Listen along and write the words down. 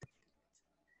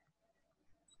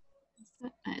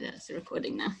That's the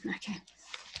recording now. Okay.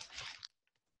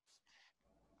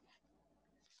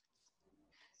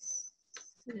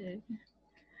 So,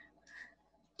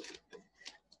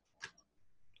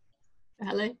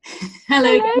 hello.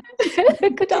 Hello.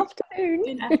 Good afternoon.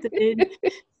 Good afternoon.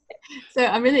 So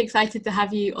I'm really excited to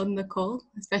have you on the call,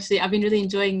 especially I've been really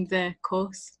enjoying the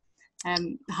course,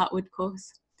 the Heartwood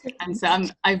course. And so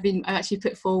I've actually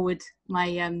put forward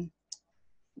my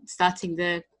starting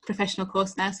the professional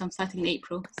course now, so I'm starting in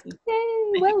April. So.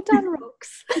 Yay, well done,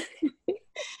 Rox.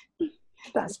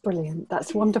 That's brilliant.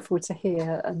 That's wonderful to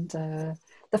hear. And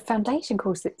the foundation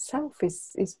course itself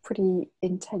is pretty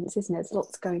intense, isn't it? There's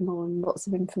lots going on, lots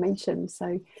of information.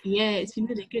 So yeah, it's been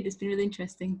really good. It's been really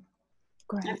interesting.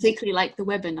 Great. I particularly like the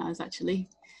webinars, actually,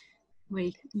 where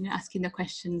you asking the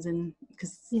questions, and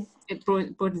because it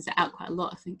broadens it out quite a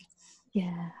lot, I think.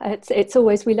 Yeah, it's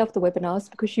always, we love the webinars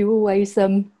because you always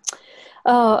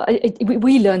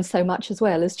we learn so much as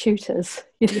well as tutors.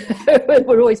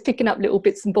 We're always picking up little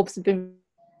bits and bobs of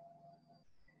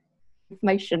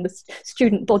information. The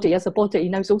student body as a body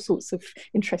knows all sorts of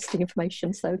interesting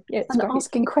information, so yeah, it's and great.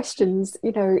 Asking questions,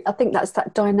 I think that's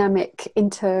that dynamic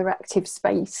interactive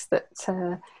space that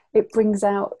it brings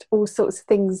out all sorts of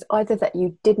things, either that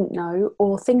you didn't know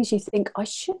or things you think, I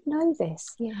should know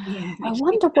this. Yeah, I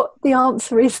wonder what the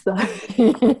answer is though.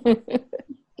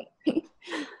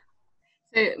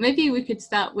 So maybe we could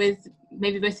start with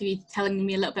maybe both of you telling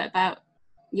me a little bit about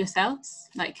yourselves,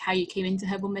 like how you came into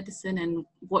herbal medicine and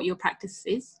what your practice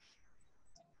is.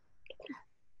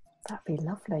 That'd be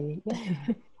lovely. Yeah.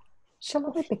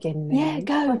 Shall I begin? Yeah,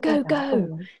 go.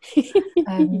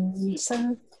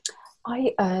 So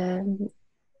I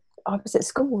was at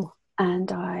school and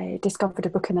I discovered a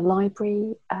book in a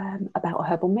library about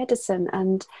herbal medicine,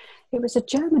 and it was a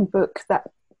German book that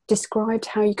described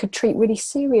how you could treat really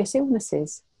serious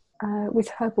illnesses with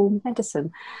herbal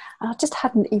medicine. And I just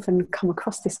hadn't even come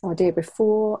across this idea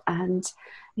before, and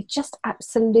it just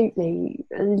absolutely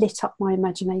lit up my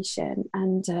imagination,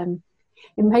 and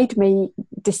it made me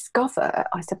discover,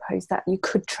 I suppose, that you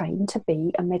could train to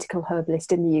be a medical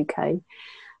herbalist in the UK.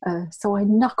 So I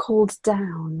knuckled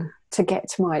down to get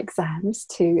to my exams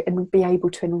and be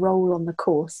able to enrol on the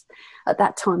course. At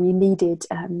that time, you needed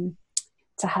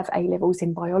to have A-levels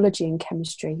in biology and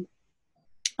chemistry.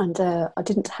 And I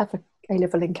didn't have a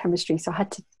A-level in chemistry, so I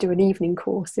had to do an evening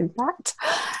course in that.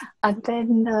 And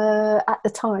then at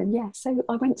the time, so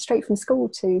I went straight from school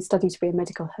to study to be a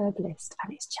medical herbalist.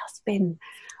 And it's just been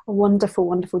a wonderful,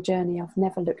 wonderful journey. I've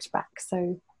never looked back.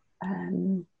 So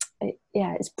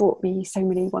it's brought me so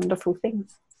many wonderful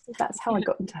things. That's how I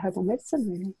got into herbal medicine,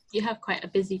 really. You have quite a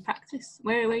busy practice.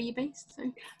 Where are you based?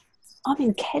 So? I'm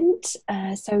in Kent,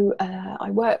 so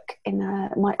I work in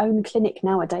my own clinic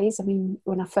nowadays. I mean,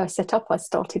 when I first set up, I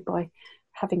started by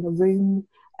having a room,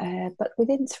 but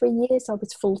within 3 years I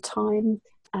was full-time,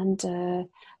 and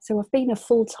so I've been a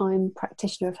full-time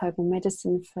practitioner of herbal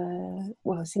medicine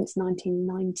since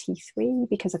 1993,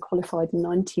 because I qualified in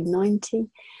 1990.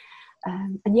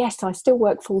 And yes, I still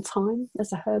work full-time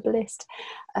as a herbalist.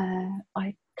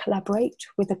 I collaborate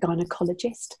with a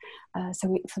gynaecologist.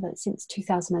 Since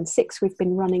 2006, we've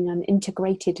been running an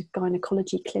integrated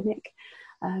gynecology clinic.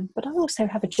 But I also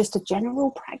have just a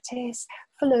general practice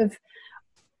full of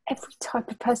every type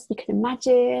of person you can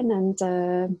imagine. And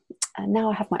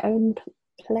now I have my own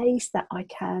place that I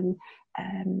can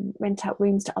rent out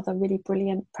rooms to other really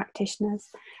brilliant practitioners,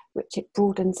 which it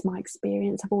broadens my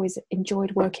experience. I've always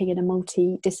enjoyed working in a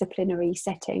multidisciplinary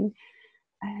setting,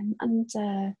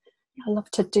 I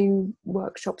love to do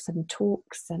workshops and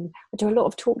talks, and I do a lot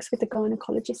of talks with the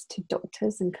gynecologist to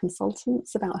doctors and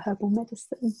consultants about herbal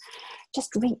medicine,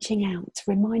 just reaching out,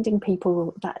 reminding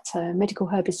people that medical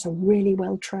herbalists are really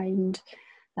well trained,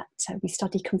 that we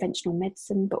study conventional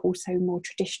medicine but also more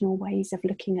traditional ways of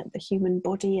looking at the human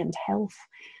body and health,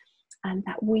 and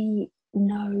that we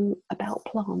know about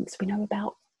plants. We know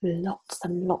about lots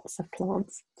and lots of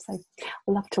plants, so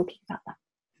I love talking about that.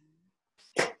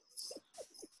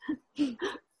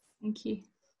 Thank you.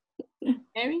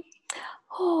 Mary?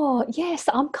 Oh yes,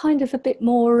 I'm kind of a bit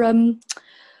more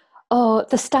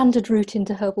the standard route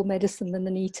into herbal medicine than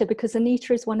Anita, because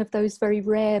Anita is one of those very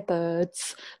rare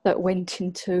birds that went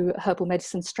into herbal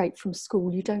medicine straight from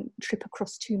school. You don't trip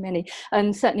across too many.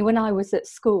 And certainly when I was at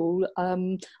school,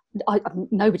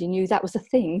 nobody knew that was a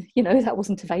thing, that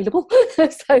wasn't available.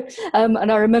 So,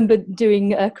 and I remember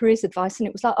doing careers advice, and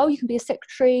it was like, oh, you can be a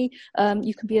secretary,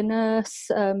 you can be a nurse,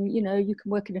 you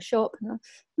can work in a shop.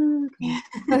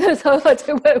 Okay. So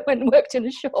I went and worked in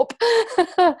a shop,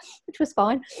 which was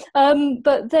fine.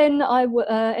 But then I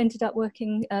ended up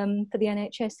working for the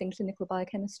NHS in clinical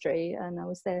biochemistry, and I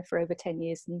was there for over 10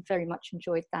 years and very much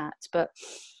enjoyed that. But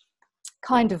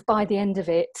kind of by the end of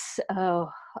it,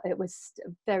 it was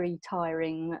very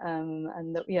tiring,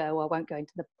 and I won't go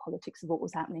into the politics of what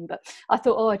was happening, but I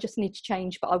thought, I just need to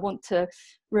change, but I want to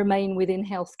remain within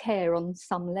healthcare on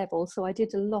some level. So I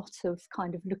did a lot of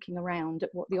kind of looking around at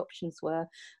what the options were,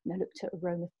 and I looked at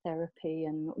aromatherapy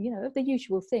and the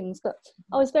usual things. But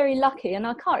I was very lucky, and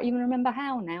I can't even remember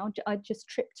how now. I just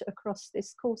tripped across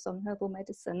this course on herbal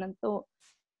medicine and thought,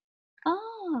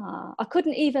 I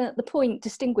couldn't even at the point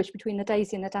distinguish between the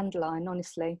daisy and the dandelion,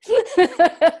 honestly.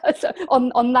 So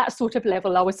on that sort of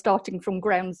level, I was starting from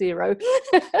ground zero.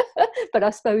 But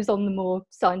I suppose on the more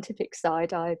scientific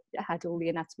side, I had all the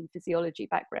anatomy physiology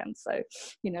background. So,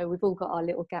 we've all got our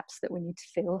little gaps that we need to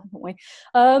fill, haven't we?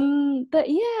 But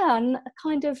yeah, and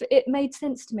kind of it made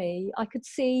sense to me. I could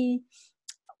see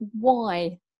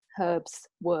why herbs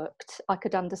worked. I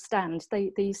could understand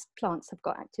these plants have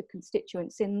got active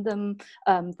constituents in them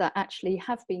that actually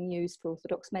have been used for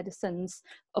orthodox medicines.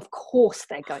 Of course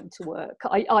they're going to work.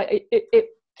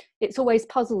 It's always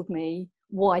puzzled me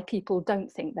why people don't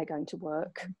think they're going to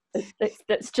work.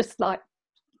 That's just like,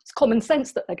 it's common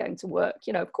sense that they're going to work,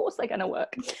 of course they're going to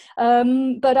work.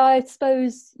 But I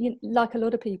suppose, like a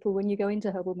lot of people, when you go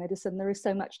into herbal medicine, there is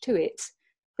so much to it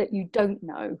that you don't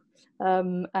know,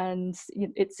 and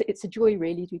it's a joy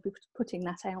really to be putting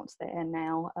that out there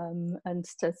now, and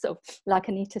to sort of, like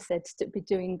Anita said, to be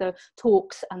doing the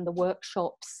talks and the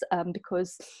workshops,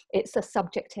 because it's a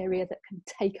subject area that can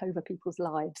take over people's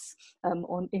lives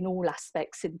in all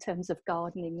aspects, in terms of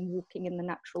gardening, walking in the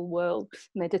natural world,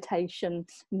 meditation,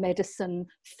 medicine,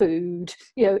 food.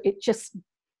 It just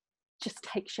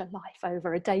takes your life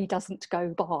over. A day doesn't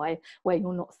go by where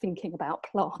you're not thinking about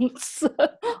plants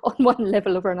on one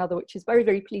level or another, which is very,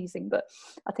 very pleasing, but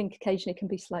I think occasionally it can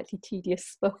be slightly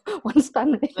tedious for one's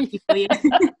family.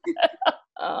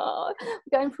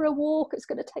 Going for a walk, it's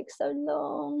going to take so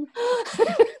long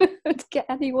to get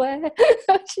anywhere.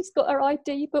 She's got her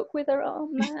ID book with her. Oh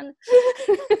man.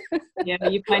 Yeah,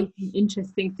 you find an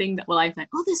interesting thing that, I was like,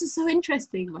 oh, this is so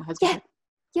interesting. My husband,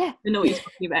 yeah, I know what you're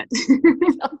talking about.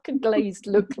 Like a glazed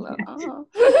look. Like,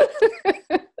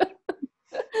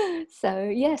 So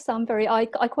yes, I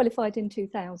qualified in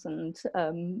 2000.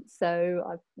 So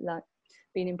I've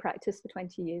been in practice for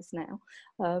 20 years now,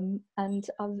 and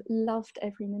I've loved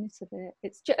every minute of it.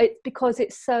 It's because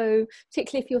it's so,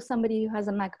 particularly if you're somebody who has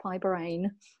a magpie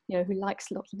brain, who likes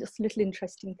lots of just little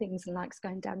interesting things and likes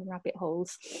going down rabbit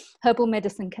holes. Herbal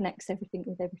medicine connects everything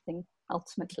with everything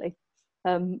ultimately.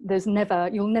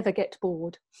 You'll never get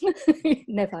bored.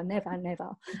 never.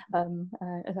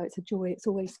 It's a joy. It's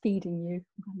always feeding you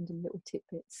random little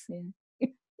tidbits. Yeah.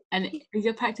 And is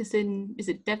your practice is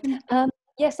it Devon?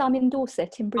 Yes, I'm in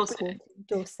Dorset, in Bridport,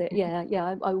 Dorset.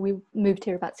 Yeah. We moved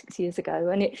here about 6 years ago,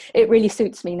 and it really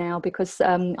suits me now because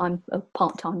I'm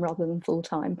part-time rather than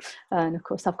full-time, and of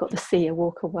course I've got the sea a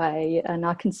walk away, and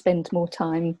I can spend more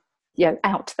time,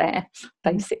 out there,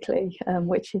 basically,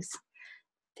 which is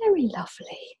very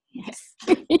lovely. Yes.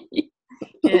 Yeah,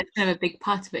 it's kind of a big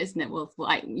part of it, isn't it? Well,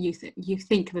 you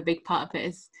think of a big part of it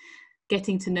as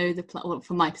getting to know the plant. Well,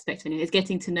 from my perspective, anyway, is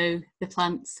getting to know the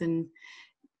plants and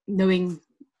knowing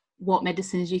what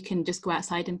medicines you can just go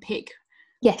outside and pick.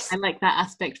 Yes, I like that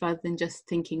aspect rather than just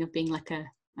thinking of being like a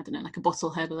bottle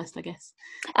herbalist, I guess.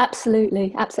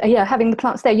 Absolutely. Yeah, having the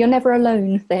plants there, you're never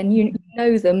alone then. You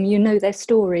know them, you know their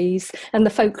stories, and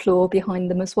the folklore behind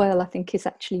them as well, I think, is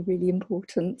actually really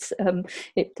important.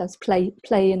 It does play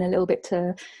in a little bit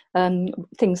to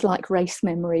things like race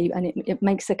memory, and it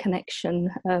makes a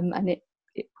connection, and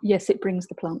it brings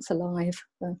the plants alive.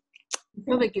 It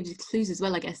probably gives you clues as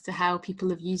well, I guess, to how people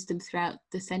have used them throughout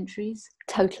the centuries.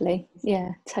 Totally. Yeah.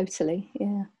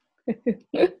 I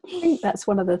think that's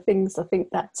one of the things I think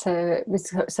that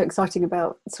was so exciting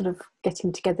about sort of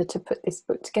getting together to put this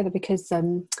book together, because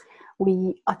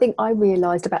I think I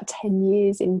realised about 10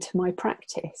 years into my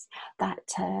practice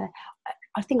that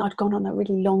I think I'd gone on a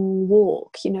really long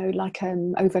walk,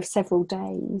 over several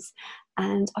days,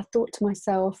 and I thought to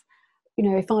myself, you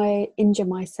know, if I injure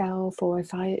myself, or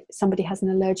if somebody has an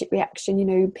allergic reaction, you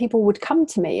know, people would come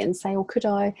to me and say, "Oh,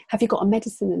 have you got a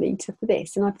medicine, Anita, for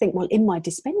this?" And I think, well, in my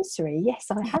dispensary, yes,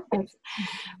 I have.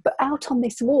 But out on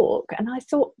this walk, and I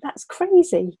thought, that's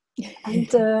crazy.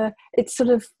 And it's sort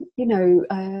of, you know,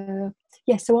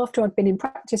 so after I'd been in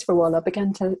practice for a while, I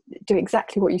began to do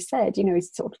exactly what you said, you know,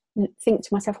 sort of think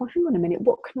to myself, well, hang on a minute,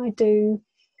 what can I do?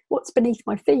 What's beneath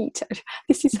my feet?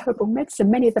 This is herbal medicine.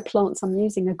 Many of the plants I'm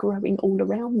using are growing all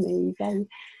around me.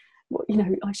 You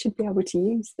know, I should be able to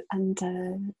use and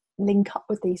link up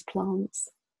with these plants.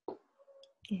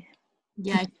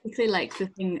 Yeah, I particularly like the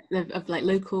thing of like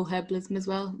local herbalism as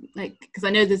well. Like, because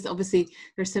I know there's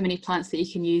so many plants that you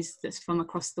can use that's from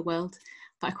across the world,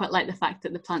 but I quite like the fact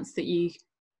that the plants that you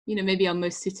know, maybe are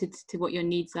most suited to what your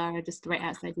needs are just right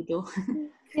outside your door.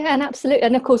 Yeah, and absolutely.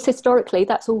 And of course, historically,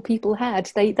 that's all people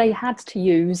had. They had to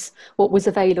use what was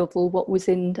available, what was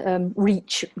in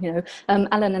reach. You know,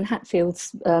 Allen and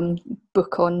Hatfield's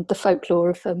book on the folklore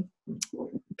of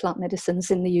plant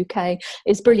medicines in the UK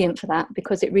is brilliant for that,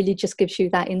 because it really just gives you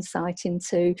that insight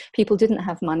into people didn't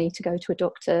have money to go to a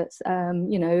doctor.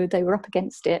 You know, they were up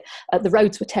against it. The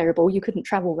roads were terrible. You couldn't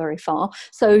travel very far.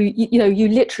 So, you know, you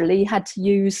literally had to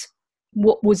use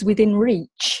what was within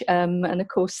reach, and of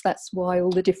course that's why all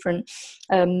the different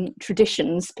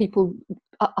traditions, people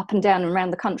up and down and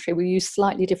around the country, we use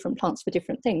slightly different plants for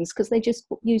different things because they just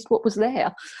used what was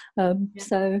there.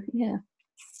 So yeah,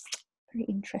 very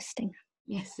interesting.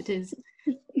 Yes, it is.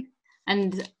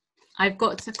 And I've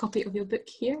got a copy of your book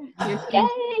here. Yay!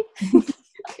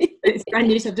 It's brand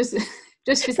new, so I've just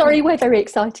sorry, we're very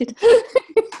excited.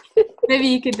 Maybe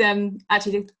you could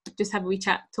actually just have a wee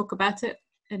chat, talk about it.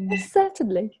 And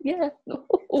certainly, yeah.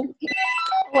 Hang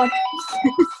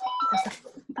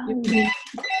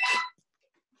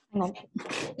on.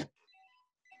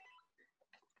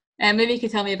 Maybe you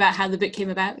could tell me about how the book came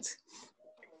about.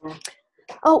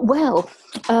 Oh, well,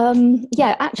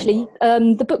 yeah, actually,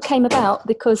 the book came about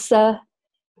because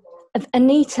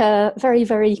Anita very,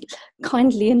 very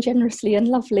kindly and generously and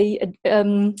lovely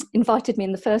invited me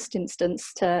in the first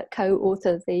instance to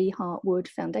co-author the Heartwood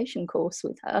Foundation course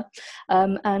with her,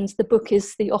 and the book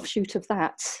is the offshoot of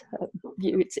that.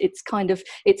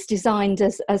 It's designed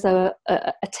as a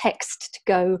text to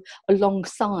go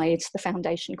alongside the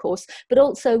foundation course, but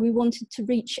also we wanted to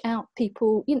reach out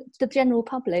people, you know, the general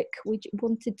public. We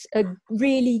wanted a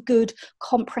really good,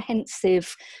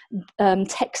 comprehensive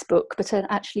textbook, but an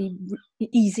actually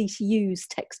easy to use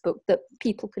textbook that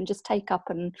people can just take up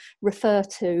and refer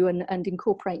to and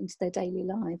incorporate into their daily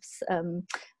lives.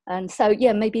 And so,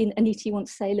 yeah, maybe Anita, you want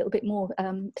to say a little bit more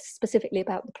specifically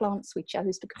about the plants we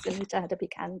chose, because Anita had a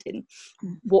big hand in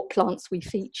what plants we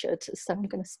featured. So I'm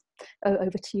going to go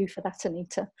over to you for that,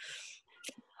 Anita.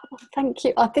 Thank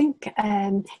you. I think,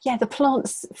 the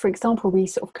plants, for example, we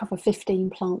sort of cover 15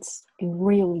 plants in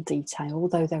real detail,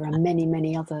 although there are many,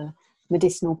 many other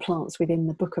medicinal plants within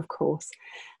the book, of course.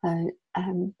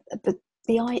 But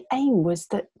the aim was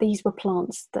that these were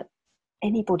plants that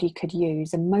anybody could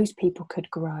use and most people could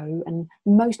grow, and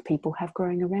most people have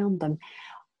growing around them.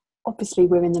 Obviously,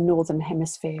 we're in the northern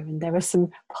hemisphere and there are some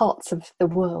parts of the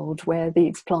world where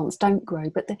these plants don't grow,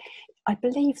 but I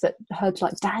believe that herbs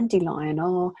like dandelion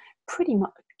are pretty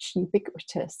much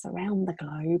ubiquitous around the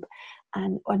globe,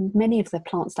 and many of the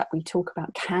plants that we talk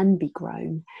about can be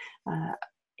grown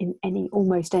in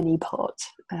almost any part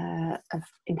of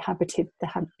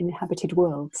the inhabited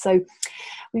world. So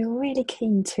we were really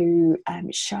keen to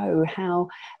show how,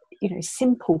 you know,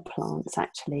 simple plants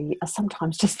actually are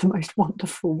sometimes just the most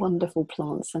wonderful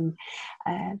plants. And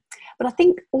but I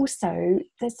think also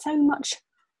there's so much.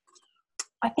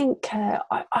 I think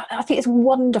it's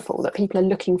wonderful that people are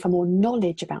looking for more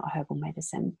knowledge about herbal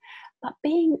medicine. But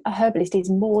being a herbalist is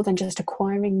more than just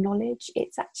acquiring knowledge.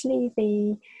 It's actually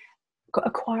the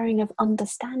acquiring of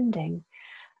understanding.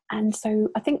 And so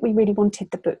I think we really wanted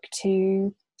the book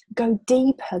to go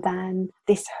deeper than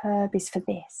this herb is for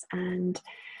this, and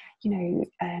you know,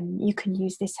 you can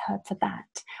use this herb for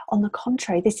that. On the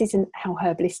contrary, this isn't how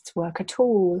herbalists work at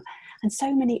all. And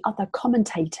so many other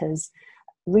commentators,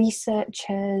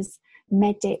 researchers,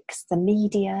 medics, the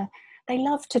media, they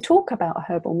love to talk about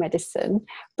herbal medicine,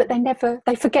 but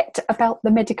they forget about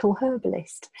the medical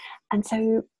herbalist. And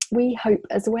so we hope,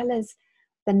 as well as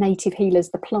the native healers,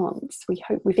 the plants, we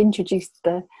hope we've introduced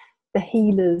the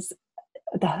healers,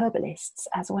 the herbalists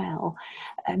as well,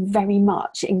 very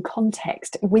much in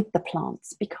context with the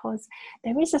plants, because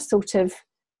there is a sort of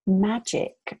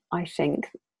magic, I think.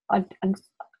 I'm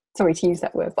sorry to use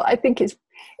that word, but I think it's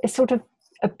sort of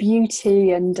a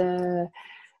beauty and a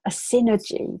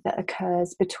synergy that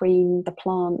occurs between the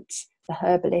plant, the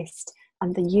herbalist,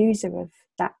 and the user of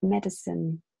that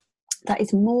medicine, that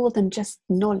is more than just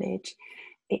knowledge,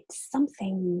 it's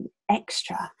something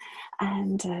extra.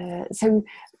 And so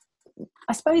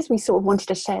I suppose we sort of wanted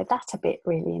to share that a bit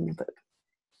really in the book.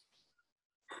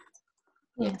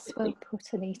 Yes, well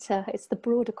put, Anita. It's the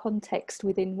broader context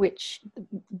within which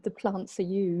the plants are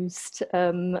used,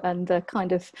 and the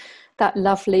kind of that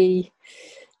lovely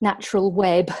natural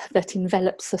web that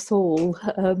envelops us all.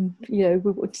 You know,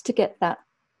 we want to get that.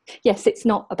 Yes, it's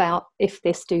not about if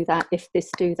this, do that, if this,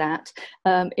 do that.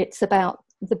 It's about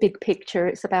the big picture.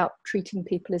 It's about treating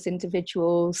people as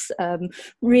individuals,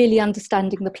 really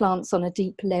understanding the plants on a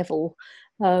deep level,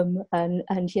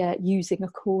 and yeah, using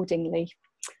accordingly.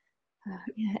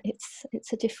 Yeah,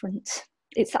 it's a different.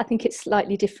 I think it's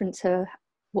slightly different to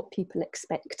what people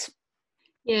expect.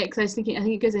 Yeah, because I was thinking, I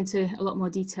think it goes into a lot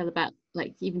more detail about,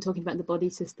 like, even talking about the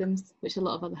body systems, which a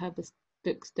lot of other herbalist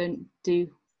books don't do.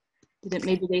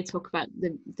 Maybe they talk about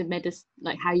the medicine,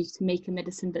 like how you to make a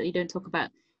medicine, but you don't talk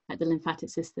about like the lymphatic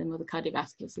system or the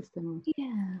cardiovascular system.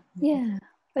 Yeah.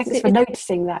 Thanks for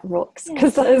noticing that, Rox,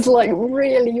 because that is like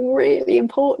really, really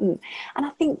important. And I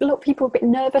think a lot of people are a bit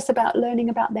nervous about learning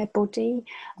about their body.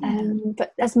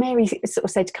 But as Mary sort of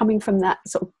said, coming from that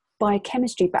sort of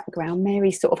biochemistry background,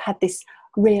 Mary sort of had this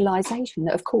realization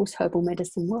that, of course, herbal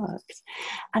medicine works.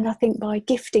 And I think by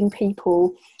gifting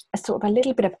people a sort of a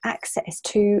little bit of access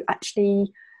to actually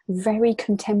very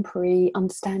contemporary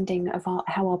understanding of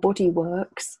how our body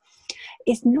works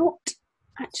is not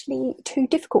actually too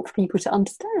difficult for people to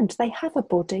understand. They have a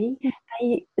body,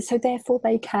 so therefore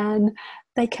they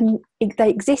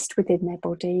exist within their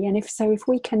body. And if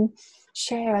we can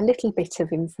share a little bit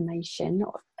of information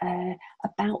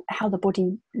about how the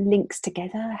body links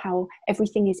together, how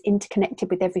everything is interconnected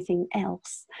with everything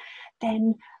else,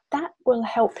 then that will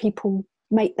help people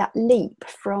make that leap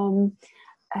from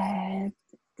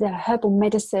the herbal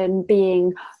medicine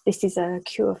being this is a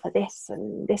cure for this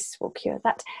and this will cure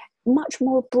that, much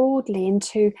more broadly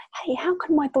into, hey, how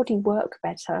can my body work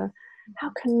better? How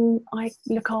can I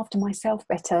look after myself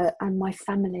better and my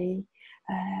family?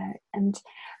 And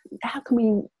how can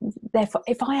we, therefore,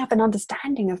 if I have an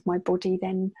understanding of my body,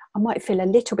 then I might feel a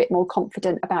little bit more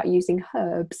confident about using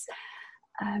herbs,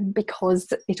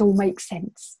 because it all makes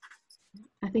sense.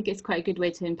 I think it's quite a good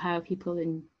way to empower people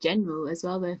in general as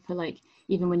well, though, for like,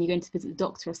 even when you're going to visit the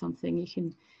doctor or something, you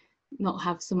can not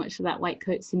have so much of that white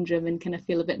coat syndrome and kind of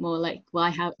feel a bit more like, well,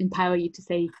 I empower you to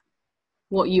say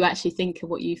what you actually think and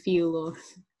what you feel, or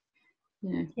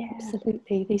Yeah,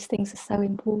 absolutely. These things are so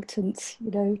important,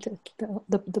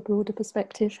 the broader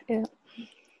perspective. Yeah,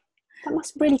 that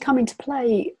must really come into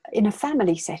play in a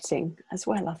family setting as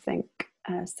well, I think.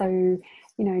 So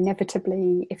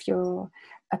inevitably, if you're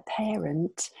a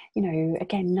parent,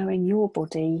 again, knowing your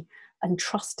body and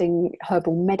trusting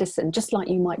herbal medicine, just like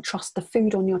you might trust the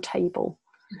food on your table.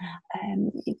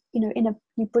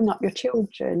 You bring up your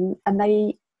children and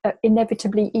they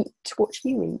inevitably eat what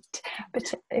you eat.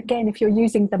 But again, if you're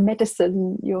using the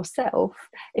medicine yourself,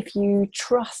 if you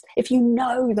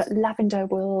know that lavender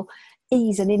will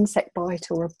ease an insect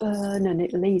bite or a burn, and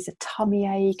it'll ease a tummy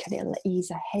ache, and it'll ease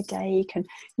a headache, and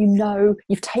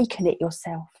you've taken it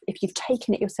yourself. If you've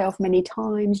taken it yourself many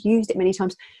times, used it many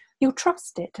times, you'll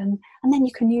trust it, and then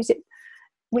you can use it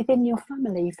within your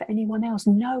family for anyone else,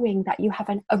 knowing that you have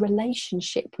a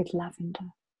relationship with lavender.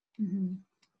 Mm-hmm.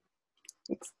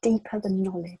 It's deeper than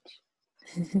knowledge.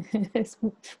 It's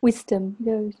wisdom,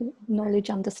 knowledge,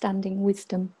 understanding,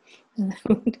 wisdom.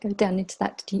 Go down into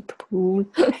that deep pool.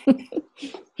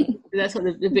 That's what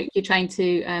the book, you're trying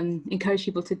to encourage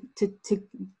people to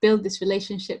build this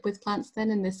relationship with plants then,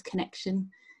 and this connection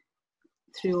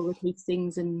through all of these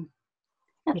things. And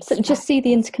absolutely, just see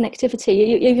the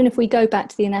interconnectivity. Even if we go back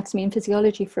to the anatomy and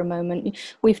physiology for a moment,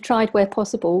 we've tried where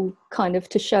possible kind of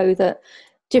to show that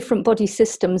different body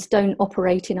systems don't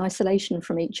operate in isolation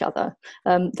from each other.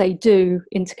 They do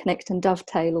interconnect and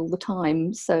dovetail all the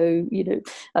time. So,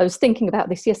 I was thinking about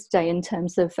this yesterday in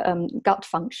terms of gut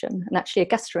function, and actually a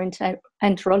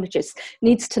gastroenterologist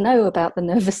needs to know about the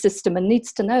nervous system, and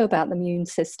needs to know about the immune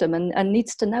system, and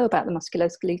needs to know about the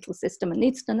musculoskeletal system, and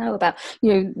needs to know about,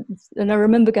 and I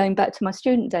remember going back to my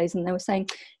student days, and they were saying,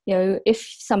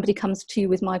 if somebody comes to you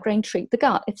with migraine, treat the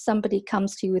gut. If somebody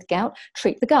comes to you with gout,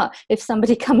 treat the gut. If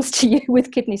somebody comes to you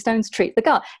with kidney stones, treat the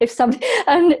gut.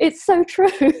 And it's so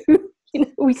true.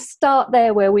 We start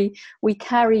there where we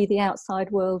carry the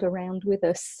outside world around with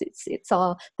us. It's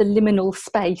the liminal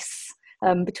space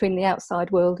between the outside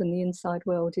world and the inside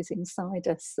world is inside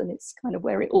us, and it's kind of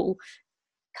where it all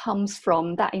comes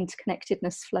from. That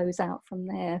interconnectedness flows out from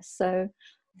there. So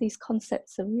these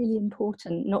concepts are really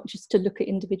important, not just to look at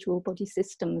individual body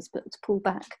systems, but to pull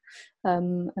back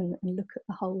and look at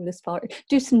the whole as far,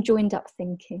 do some joined up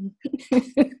thinking.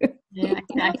 Yeah,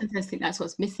 I sometimes think that's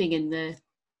what's missing in the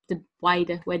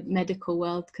wider medical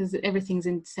world, because everything's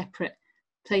in separate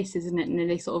places, isn't it? And then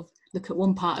they sort of look at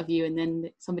one part of you, and then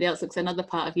somebody else looks at another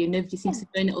part of you, and nobody seems to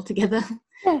join it all together.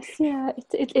 Yes, yeah,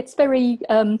 it's very,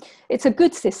 it's a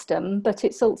good system, but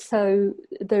it's also,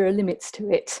 there are limits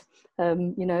to it,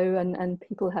 you know, and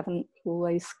people haven't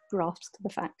always grasped the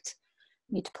fact.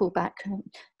 You need to pull back,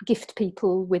 gift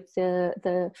people with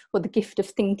the gift of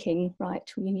thinking, right?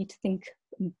 You need to think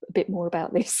a bit more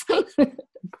about this,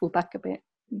 pull back a bit.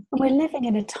 And we're living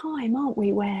in a time, aren't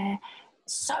we, where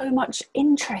so much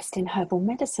interest in herbal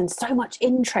medicine, so much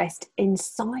interest in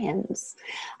science,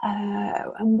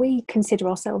 and we consider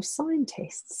ourselves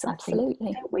scientists. Absolutely, I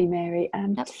think, don't we, Mary?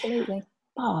 Absolutely.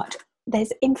 But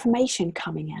there's information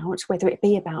coming out, whether it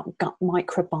be about gut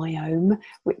microbiome,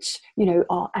 which, you know,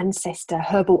 our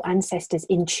herbal ancestors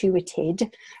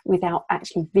intuited without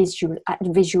actually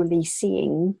visually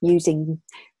seeing, using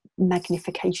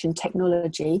magnification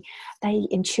technology. They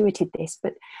intuited this,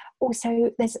 but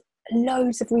also there's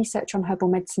loads of research on herbal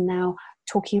medicine now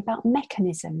talking about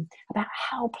mechanism, about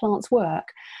how plants work.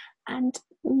 And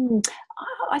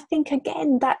I think,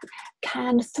 again, that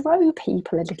can throw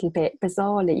people a little bit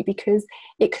bizarrely, because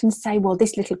it can say, well,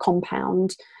 this little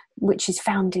compound which is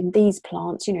found in these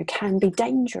plants, you know, can be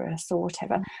dangerous or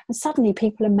whatever. And suddenly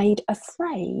people are made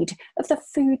afraid of the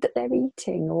food that they're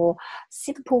eating, or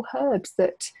simple herbs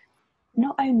that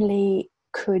not only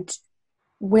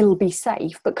will be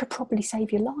safe, but could probably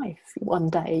save your life one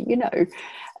day, you know.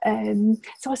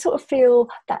 So I sort of feel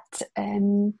that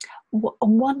on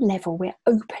one level we're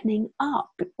opening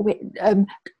up,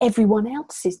 everyone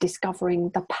else is discovering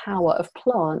the power of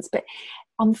plants, but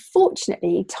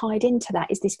unfortunately tied into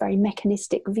that is this very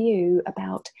mechanistic view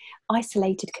about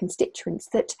isolated constituents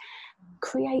that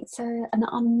creates an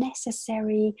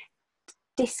unnecessary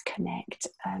disconnect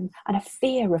and a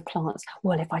fear of plants.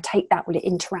 Well, if I take that, will it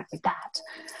interact with that?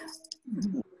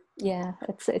 Yeah,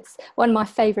 it's one of my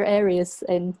favourite areas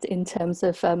in terms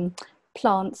of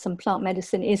plants and plant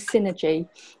medicine is synergy,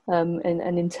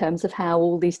 and in terms of how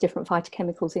all these different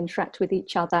phytochemicals interact with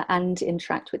each other and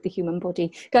interact with the human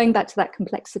body, going back to that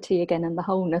complexity again and the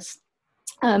wholeness.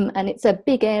 And it's a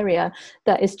big area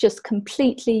that is just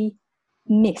completely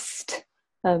missed.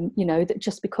 You know, that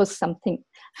just because something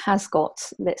has got,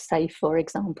 let's say, for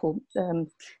example,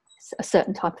 a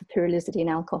certain type of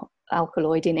pyrrolizidine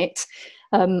alkaloid in it,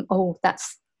 oh,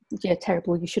 that's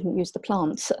terrible, you shouldn't use the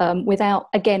plants, without,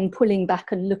 again, pulling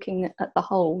back and looking at the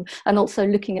whole, and also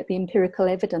looking at the empirical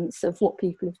evidence of what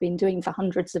people have been doing for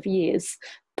hundreds of years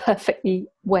perfectly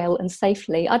well and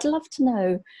safely. I'd love to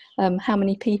know how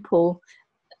many people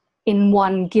in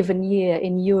one given year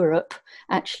in Europe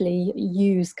actually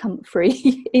use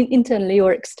comfrey internally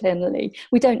or externally.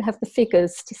 We don't have the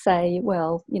figures to say,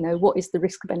 well, you know, what is the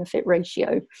risk benefit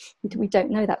ratio? We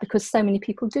don't know that, because so many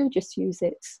people do just use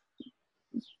it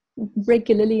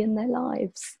regularly in their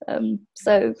lives.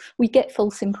 So we get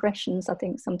false impressions, I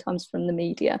think, sometimes from the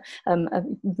media,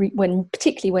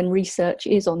 particularly when research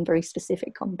is on very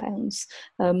specific compounds.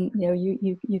 You know,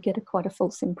 you get quite a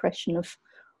false impression of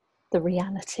the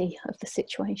reality of the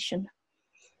situation.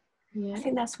 Yeah. I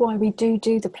think that's why we do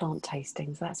the plant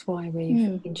tastings. That's why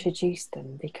we've introduced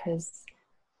them, because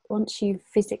once you've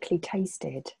physically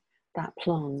tasted that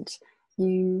plant,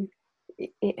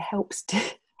 it helps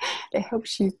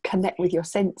you connect with your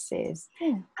senses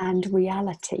and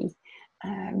reality,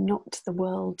 not the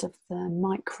world of the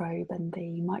microbe and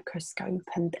the microscope,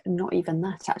 and not even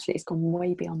that. Actually, it's gone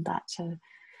way beyond that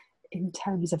in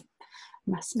terms of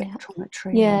mass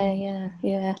spectrometry.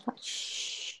 Yeah.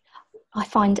 I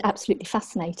find absolutely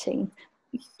fascinating,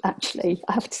 actually.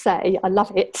 I have to say, I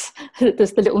love it.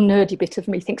 There's the little nerdy bit of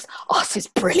me thinks, oh, this is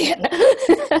brilliant.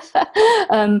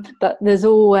 But there's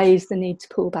always the need to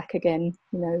pull back again.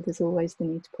 You know, there's always the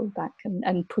need to pull back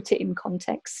and put it in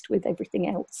context with everything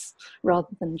else, rather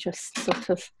than just sort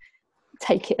of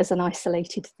take it as an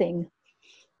isolated thing.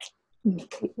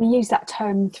 We use that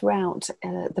term throughout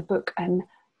the book,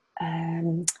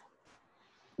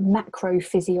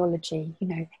 macrophysiology, you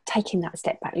know, taking that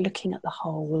step back, looking at the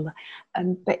whole.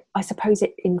 But I suppose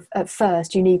at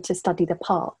first you need to study the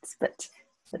parts, but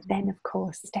then, of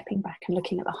course, stepping back and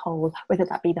looking at the whole, whether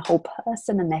that be the whole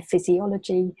person and their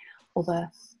physiology, or the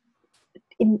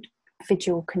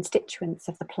individual constituents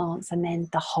of the plants, and then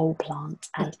the whole plant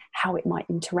and how it might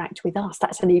interact with us.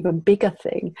 That's an even bigger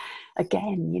thing,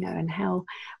 again, you know, and how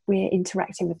we're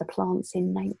interacting with the plants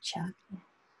in nature.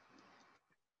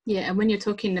 Yeah, and when you're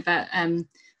talking about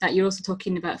that, you're also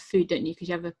talking about food, don't you? Because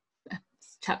you have a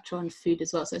chapter on food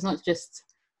as well. So it's not just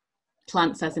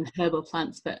plants as in herbal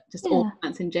plants, but just all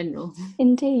plants in general.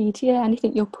 Indeed, yeah,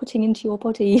 anything you're putting into your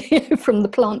body from the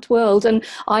plant world. And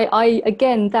I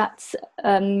again, that's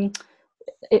going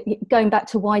back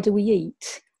to why do we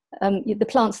eat? The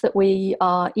plants that we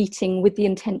are eating with the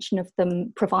intention of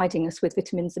them providing us with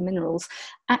vitamins and minerals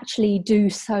actually do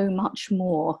so much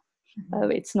more.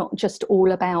 It's not just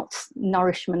all about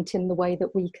nourishment in the way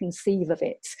that we conceive of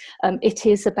it. It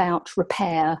is about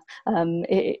repair.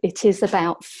 It is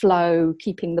about flow,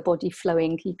 keeping the body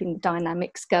flowing, keeping the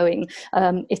dynamics going.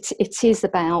 It is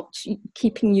about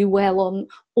keeping you well on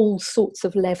all sorts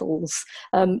of levels.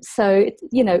 So,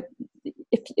 you know,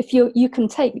 if you can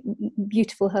take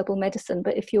beautiful herbal medicine,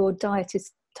 but if your diet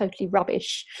is totally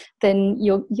rubbish, then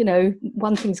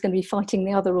one thing's going to be fighting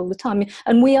the other all the time.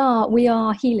 And we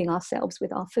are healing ourselves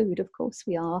with our food, of course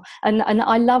we are. And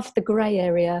I love the grey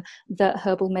area that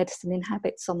herbal medicine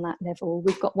inhabits on that level.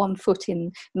 We've got 1 foot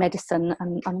in medicine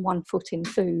and 1 foot in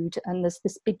food, and there's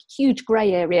this big huge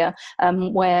grey area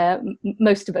where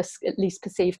most of us at least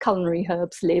perceive culinary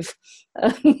herbs live,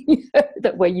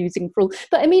 that we're using for all.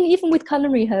 But I mean, even with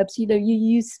culinary herbs, you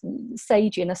use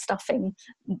sage in a stuffing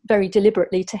very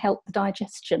deliberately to help the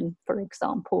digestion, for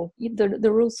example.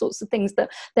 There are all sorts of things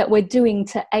that we're doing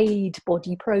to aid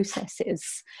body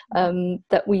processes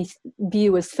that we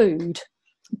view as food,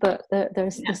 but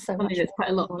there's so much. There's quite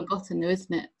a lot forgotten though,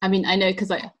 isn't it? I mean, I know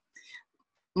because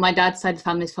my dad's side of the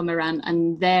family is from Iran,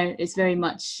 and there it's very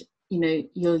much,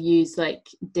 you'll use like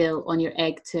dill on your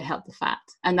egg to help the fat,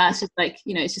 and that's just like,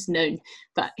 it's just known.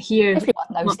 But here everyone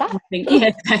knows that. Yeah,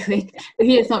 exactly. But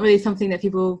here it's not really something that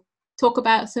people talk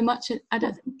about so much, I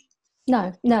don't think.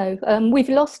 No. We've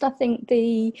lost, I think,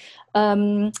 the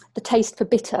taste for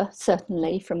bitter,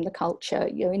 certainly, from the culture.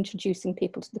 You're introducing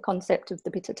people to the concept of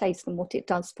the bitter taste and what it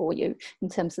does for you in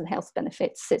terms of the health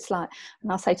benefits. It's like,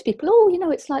 and I'll say to people,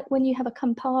 it's like when you have a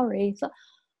Campari. It's like,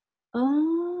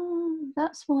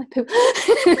 that's why people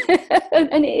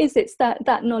and it's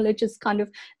that knowledge has kind of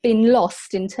been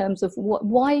lost in terms of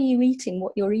why are you eating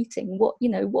what you're eating,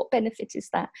 what benefit is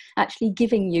that actually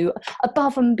giving you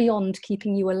above and beyond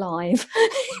keeping you alive.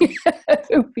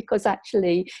 Because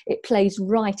actually it plays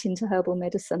right into herbal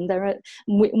medicine.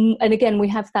 And again, we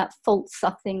have that false,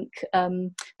 I think,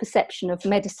 perception of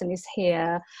medicine is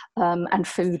here and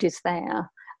food is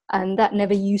there. And that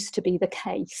never used to be the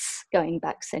case going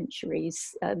back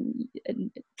centuries. And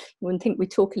I think we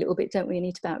talk a little bit, don't we,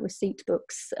 Anita, about receipt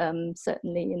books,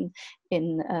 certainly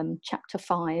in chapter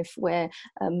 5, where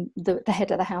the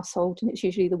head of the household, and it's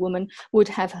usually the woman, would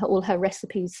have all her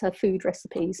recipes, her food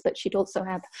recipes, but she'd also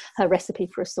have her recipe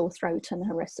for a sore throat and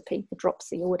her recipe for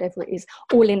dropsy or whatever it is,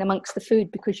 all in amongst the food,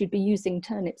 because you'd be using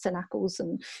turnips and apples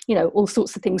and, all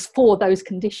sorts of things for those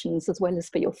conditions as well as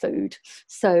for your food.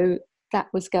 So that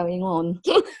was going on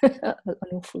an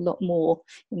awful lot more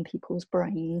in people's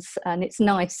brains, and it's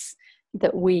nice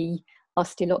that we are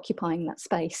still occupying that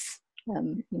space.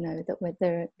 That we're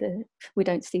there, we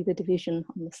don't see the division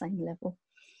on the same level.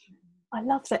 I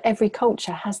love that every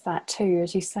culture has that too,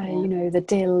 as you say. The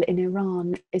dill in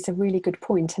Iran is a really good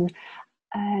point,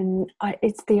 and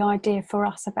it's the idea for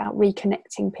us about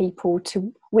reconnecting people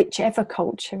to whichever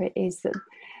culture it is that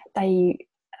they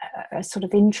are sort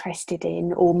of interested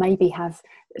in, or maybe have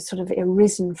sort of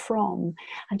arisen from,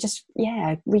 and just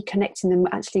reconnecting them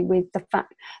actually with the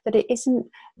fact that it isn't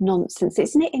nonsense.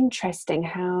 Isn't it interesting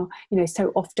how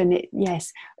so often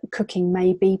cooking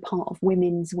may be part of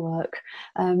women's work,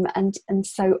 and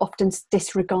so often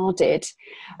disregarded,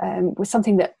 was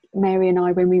something that Mary and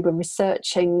I, when we were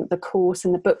researching the course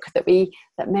and the book, that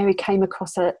Mary came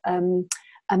across a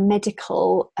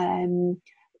medical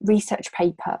research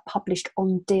paper published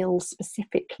on dill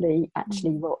specifically, actually,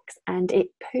 Rox, and it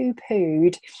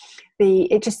poo-pooed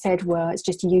it just said, well, it's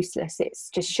just useless,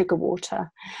 it's just sugar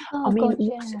water. What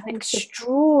an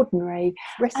extraordinary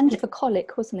recipe for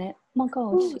colic, wasn't it? My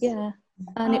God, yeah.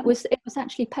 And it was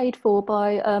actually paid for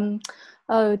by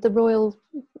the Royal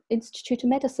Institute of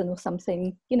Medicine or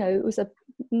something. It was a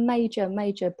major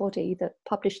body that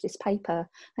published this paper,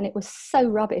 and it was so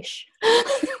rubbish.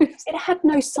 It had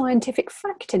no scientific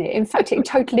fact in it. In fact, it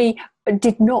totally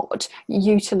did not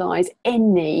utilise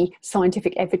any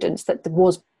scientific evidence that there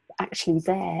was actually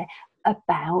there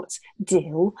about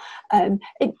dill.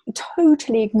 It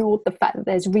totally ignored the fact that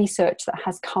there's research that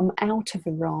has come out of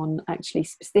Iran, actually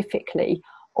specifically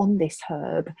on this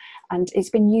herb, and it's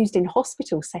been used in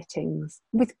hospital settings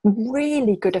with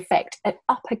really good effect,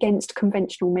 up against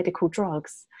conventional medical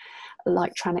drugs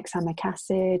like tranexamic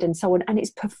acid and so on, and it's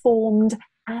performed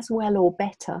as well or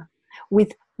better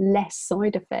with less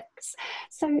side effects.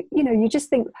 So, you know, you just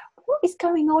think, what is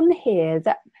going on here,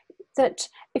 that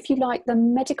if you like, the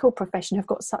medical profession have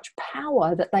got such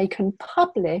power that they can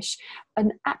publish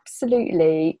an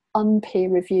absolutely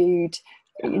unpeer reviewed,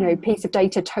 you know, piece of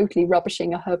data totally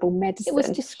rubbishing a herbal medicine. It was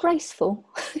disgraceful.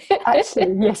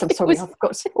 Actually, yes, I'm sorry, I've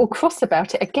got all cross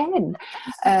about it again.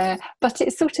 But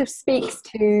it sort of speaks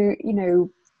to, you know,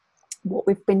 what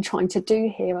we've been trying to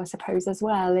do here, I suppose, as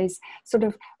well, is sort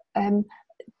of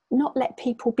not let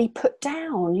people be put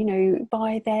down, you know,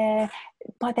 by their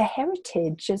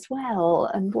heritage as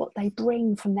well, and what they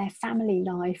bring from their family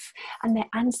life and their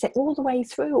ancestors, all the way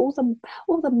through, all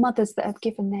the mothers that have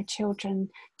given their children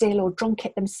dill or drunk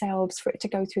it themselves for it to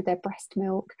go through their breast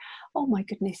milk. Oh my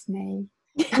goodness me.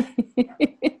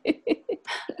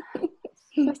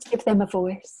 Let's give them a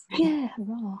voice. Yeah,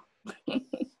 hurrah.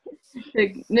 So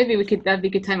maybe that'd be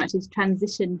a good time actually to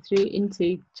transition through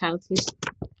into childhood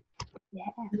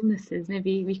illnesses.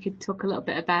 Maybe we could talk a little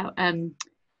bit about, I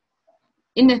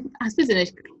suppose in a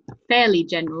fairly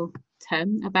general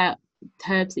term, about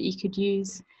herbs that you could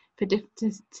use for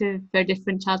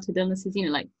different childhood illnesses, you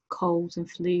know, like colds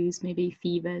and flus, maybe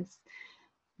fevers,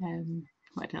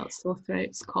 what else, sore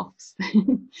throats, coughs.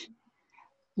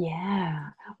 Yeah,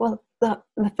 well, the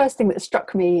first thing that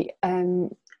struck me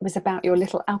was about your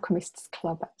little alchemists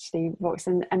club, actually, Rox,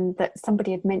 and that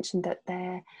somebody had mentioned that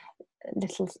their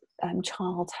little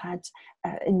child had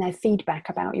in their feedback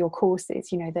about your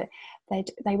courses, you know, that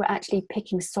they were actually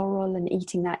picking sorrel and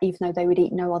eating that even though they would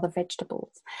eat no other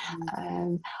vegetables.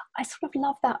 I sort of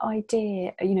love that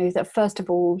idea, you know, that first of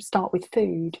all start with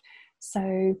food,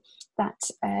 so that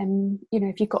you know,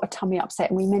 if you've got a tummy upset,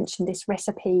 and we mentioned this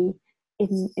recipe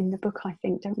in the book, I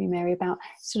think, don't we, Mary, about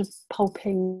sort of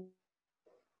pulping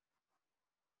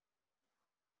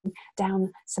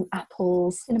down some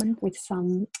apples, cinnamon, with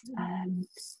some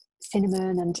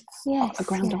cinnamon and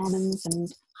ground almonds,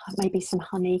 and maybe some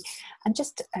honey, and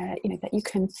just you know, that you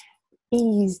can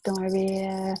ease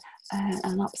diarrhea and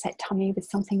an upset tummy with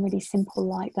something really simple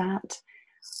like that.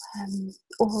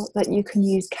 Or that you can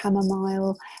use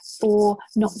chamomile for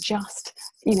not just,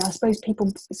 you know, I suppose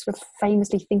people sort of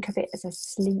famously think of it as a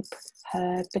sleep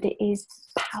herb, but it is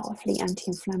powerfully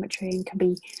anti-inflammatory and can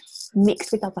be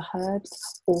mixed with other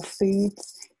herbs or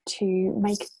foods to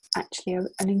make actually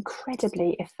an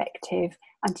incredibly effective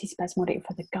antispasmodic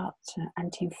for the gut,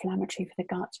 anti-inflammatory for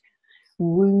the gut,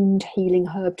 wound healing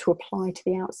herb to apply to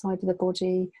the outside of the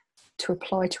body, to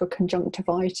apply to a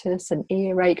conjunctivitis, an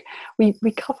earache. We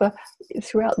cover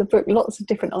throughout the book lots of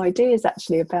different ideas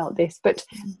actually about this, but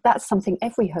that's something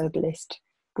every herbalist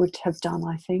would have done,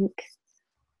 I think.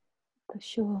 For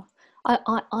sure.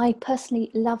 I personally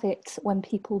love it when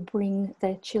people bring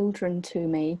their children to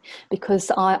me, because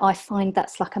I find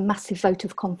that's like a massive vote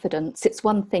of confidence. It's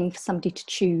one thing for somebody to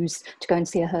choose to go and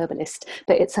see a herbalist,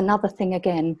 but it's another thing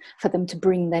again for them to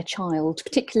bring their child,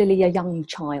 particularly a young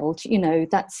child. You know,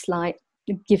 that's like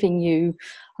giving you,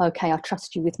 okay, I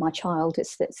trust you with my child.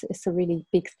 It's a really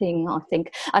big thing, I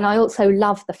think. And I also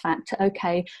love the fact,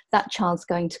 okay, that child's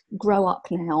going to grow up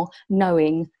now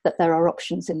knowing that there are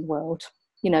options in the world.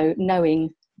 You know,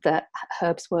 knowing that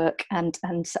herbs work, and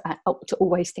to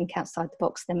always think outside the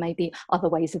box. There may be other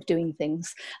ways of doing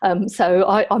things. So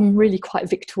I'm really quite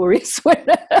victorious when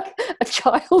a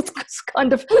child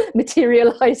kind of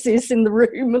materialises in the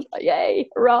room, like, yay,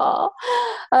 hurrah.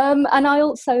 And I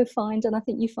also find, and I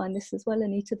think you find this as well,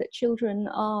 Anita, that children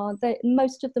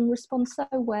most of them respond so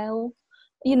well.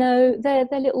 You know, their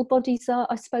little bodies are,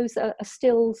 I suppose, are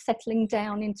still settling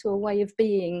down into a way of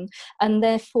being, and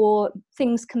therefore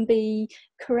things can be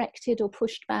corrected or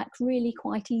pushed back really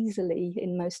quite easily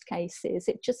in most cases.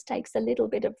 It just takes a little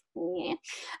bit of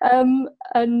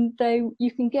and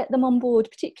you can get them on board,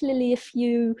 particularly if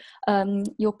you're in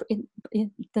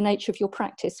the nature of your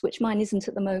practice, which mine isn't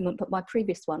at the moment, but my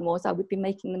previous one was, I would be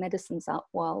making the medicines up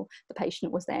while the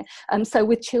patient was there. So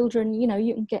with children, you know,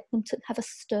 you can get them to have a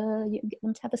stir, you can get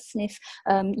them to have a sniff,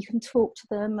 you can talk to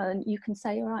them, and you can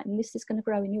say, all right, and this is going to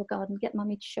grow in your garden, get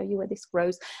mummy to show you where this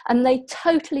grows, and they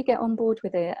totally get on board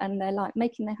with it, and they're like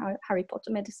making their Harry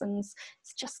Potter medicines.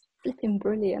 It's just flipping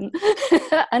brilliant.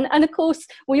 and of course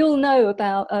we all know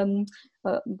about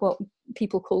what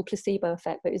people call placebo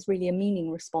effect, but is really a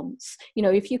meaning response. You know,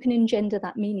 if you can engender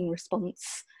that meaning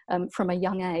response from a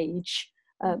young age,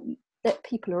 that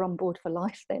people are on board for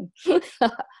life then. That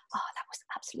was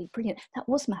absolutely brilliant. That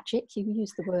was magic. You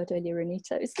used the word earlier,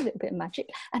 Anita. It's a little bit of magic,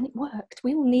 and it worked.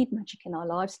 We all need magic in our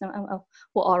lives, no matter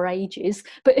what our age is.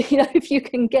 But, you know, if you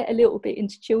can get a little bit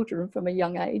into children from a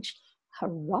young age,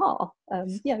 hurrah,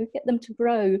 get them to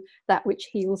grow that which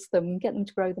heals them, get them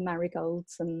to grow the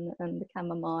marigolds and the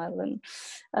chamomile,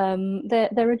 and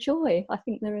they're a joy. I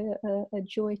think they're a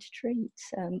joy to treat.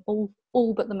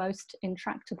 All but the most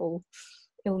intractable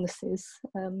illnesses,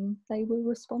 they will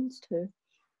respond to.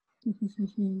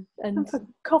 And for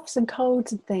coughs and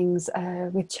colds and things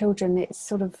with children, it's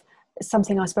sort of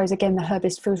something, I suppose, again, the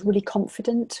herbalist feels really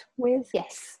confident with.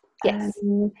 Yes.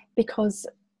 Because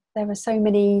there are so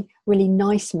many really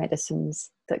nice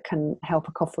medicines that can help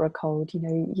a cough or a cold,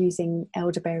 using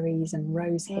elderberries and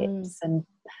rose hips and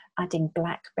adding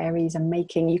blackberries and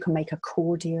you can make a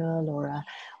cordial or a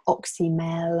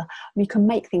oxymel. You can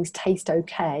make things taste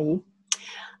okay.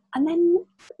 And then,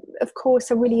 of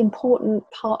course, a really important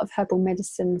part of herbal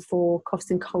medicine for coughs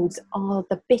and colds are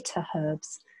the bitter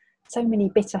herbs. So many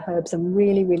bitter herbs are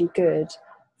really, really good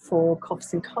for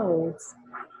coughs and colds.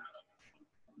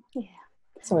 Yeah.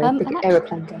 Sorry, big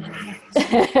aeroplane going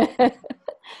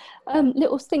on.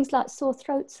 Little things like sore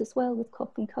throats as well with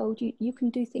cough and cold. You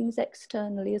can do things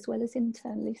externally as well as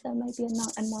internally. So maybe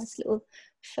a nice little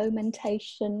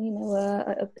fomentation,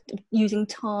 using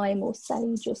thyme or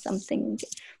sage or something, and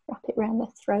wrap it around their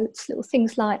throats, little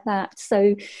things like that.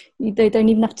 So they don't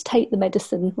even have to take the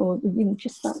medicine, or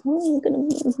just like, I'm going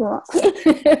to use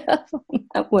that.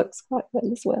 That works quite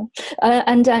well as well.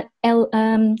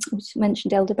 We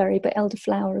mentioned elderberry, but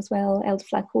elderflower as well.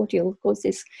 Elderflower cordial, of course,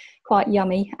 is quite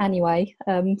yummy anyway.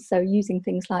 So using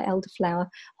things like elderflower,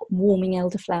 warming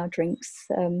elderflower drinks,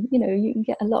 you can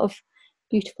get a lot of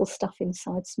beautiful stuff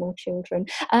inside small children.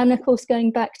 And of course,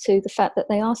 going back to the fact that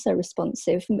they are so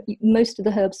responsive, most of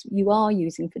the herbs you are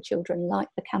using for children, like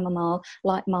the chamomile,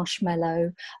 like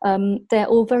marshmallow, they're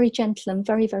all very gentle and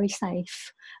very, very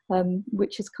safe,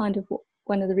 which is kind of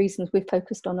one of the reasons we've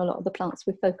focused on a lot of the plants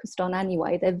we've focused on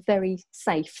anyway. They're very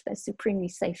safe. They're supremely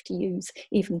safe to use,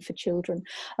 even for children.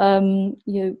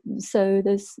 So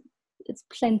there's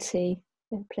plenty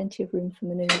of room for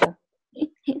manoeuvre.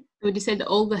 Would you say that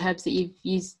all the herbs that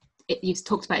you've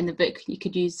talked about in the book, you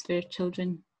could use for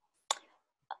children?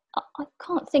 I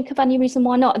can't think of any reason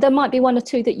why not. There might be one or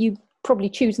two that you probably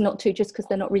choose not to, just because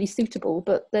they're not really suitable,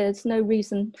 but there's no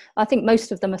reason. I think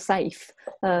most of them are safe,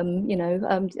 and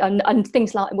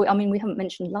things like, we haven't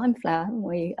mentioned lime flower, haven't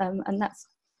we? And that's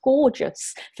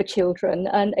gorgeous for children,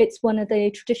 and it's one of the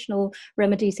traditional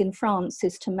remedies in France,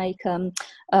 is to make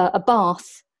a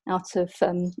bath out of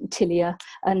tilia,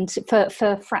 and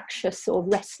for fractious or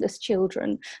restless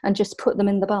children, and just put them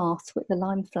in the bath with the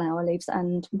lime flower leaves,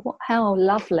 and how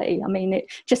lovely.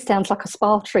 It just sounds like a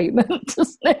spa treatment,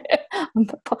 doesn't it? I'm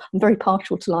very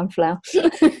partial to lime flower.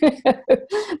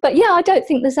 But yeah, I don't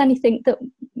think there's anything that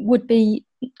would be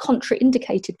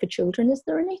contraindicated for children, is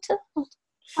there, Anita?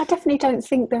 I definitely don't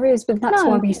think there is, but that's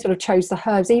why we sort of chose the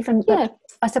herbs.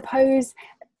 I suppose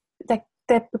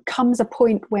there becomes a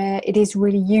point where it is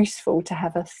really useful to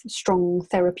have a strong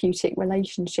therapeutic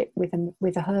relationship with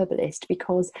a herbalist,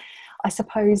 because I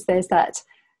suppose there's that,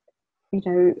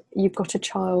 you've got a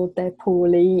child, they're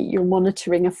poorly, you're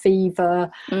monitoring a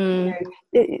fever.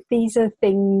 These are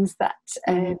things that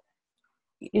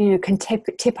can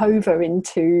tip over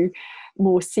into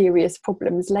more serious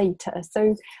problems later.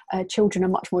 So children are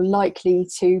much more likely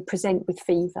to present with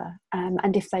fever,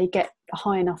 and if they get a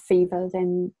high enough fever,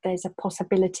 then there's a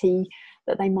possibility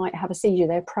that they might have a seizure.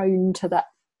 They're prone to that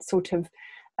sort of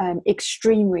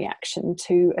extreme reaction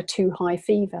to a too high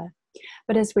fever.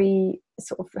 But as we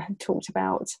sort of had talked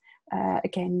about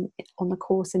again on the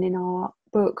course and in our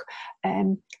book,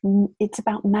 it's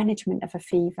about management of a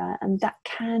fever, and that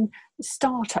can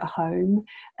start at home.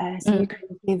 So you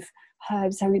can give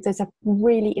herbs. So there's a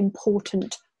really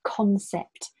important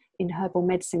concept in herbal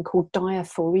medicine called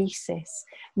diaphoresis,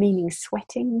 meaning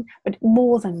sweating, but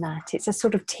more than that, it's a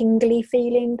sort of tingly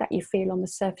feeling that you feel on the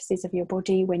surfaces of your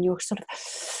body when you're sort of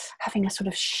having a sort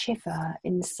of shiver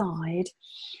inside.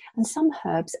 And some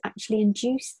herbs actually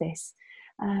induce this,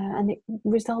 and it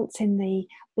results in the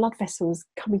blood vessels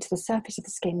coming to the surface of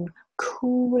the skin,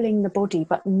 cooling the body,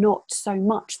 but not so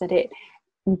much that it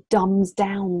dumbs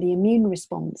down the immune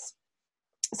response.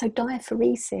 So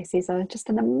diaphoresis is just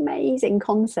an amazing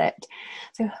concept.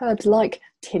 So herbs like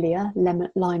tilia,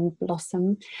 lime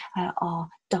blossom, are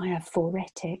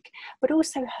diaphoretic, but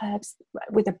also herbs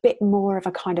with a bit more of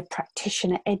a kind of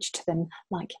practitioner edge to them,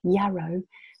 like yarrow,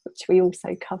 which we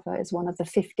also cover as one of the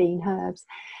 15 herbs.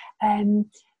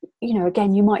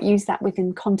 Again, you might use that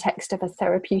within context of a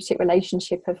therapeutic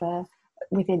relationship with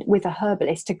a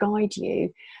herbalist to guide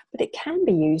you, but it can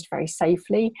be used very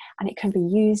safely, and it can be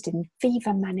used in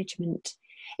fever management.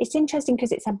 It's interesting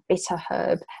because it's a bitter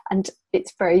herb, and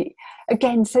it's very,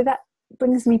 again, so that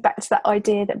brings me back to that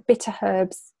idea that bitter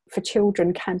herbs for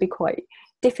children can be quite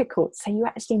difficult. So you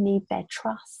actually need their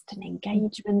trust and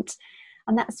engagement.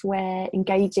 And that's where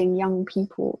engaging young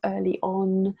people early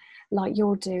on, like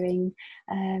you're doing,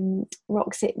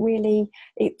 Rox,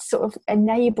 it sort of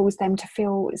enables them to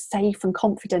feel safe and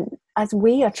confident, as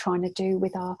we are trying to do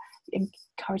with our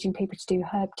encouraging people to do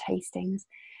herb tastings,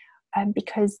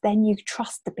 because then you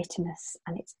trust the bitterness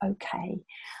and it's okay.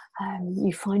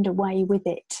 You find a way with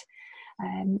it.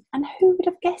 And who would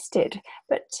have guessed it?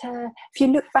 But if you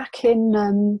look back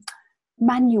in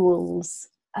manuals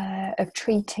of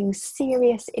treating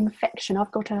serious infection,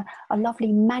 I've got a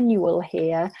lovely manual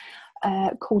here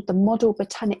called the Model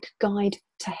Botanic Guide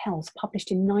to Health,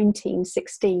 published in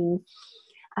 1916,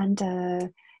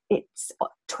 and it's I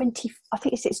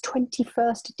think it's its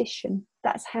 21st edition.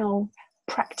 That's how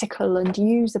practical and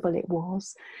usable it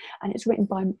was. And it's written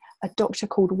by a doctor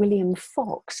called William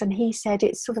Fox, and he said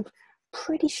it's sort of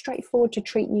pretty straightforward to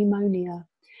treat pneumonia,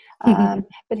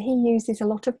 but he uses a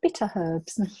lot of bitter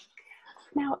herbs.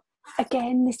 Now,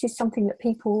 again, this is something that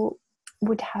people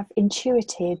would have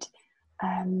intuited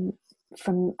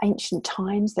from ancient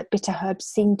times, that bitter herbs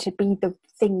seem to be the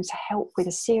thing to help with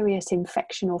a serious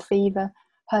infection or fever.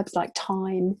 Herbs like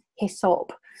thyme,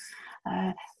 hyssop,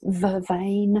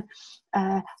 vervain,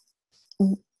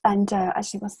 and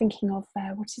actually I was thinking of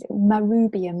what is it,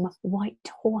 Marubium, white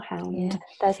horehound. Yeah,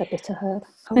 there's a bitter herb.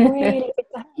 A really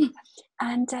bitter herb.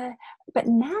 And but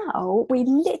now we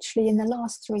literally in the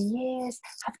last 3 years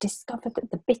have discovered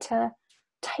that the bitter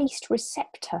taste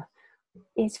receptor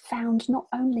is found not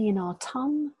only in our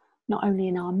tongue, not only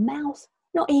in our mouth,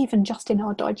 not even just in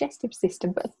our digestive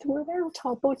system, but throughout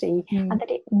our body, and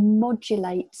that it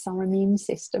modulates our immune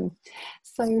system.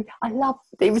 So I love,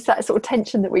 it was that sort of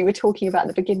tension that we were talking about at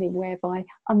the beginning, whereby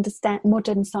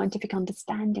modern scientific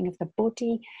understanding of the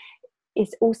body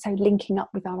is also linking up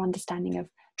with our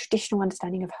traditional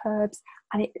understanding of herbs,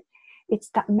 and it's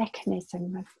that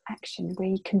mechanism of action where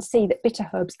you can see that bitter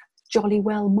herbs jolly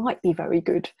well might be very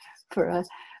good for a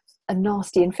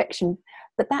nasty infection.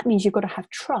 But that means you've got to have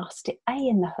trust, A,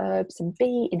 in the herbs, and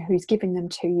B, in who's giving them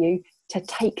to you, to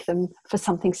take them for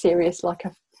something serious like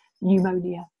a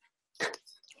pneumonia.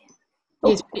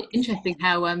 It's interesting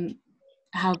how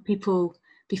people,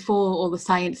 before all the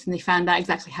science and they found out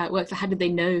exactly how it works, how did they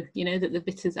know, that the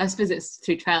bitters, I suppose it's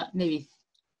through trial, maybe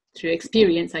through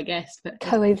experience, I guess. But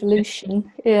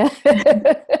co-evolution, yeah.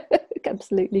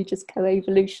 Absolutely, just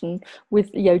co-evolution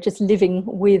with, just living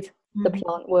with the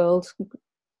plant world.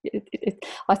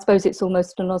 I suppose it's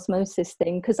almost an osmosis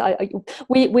thing, because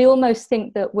we almost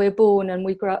think that we're born and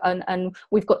we grow and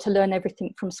we've got to learn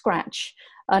everything from scratch,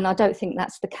 and I don't think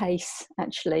that's the case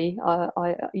actually.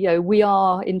 We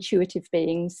are intuitive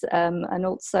beings, and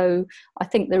also I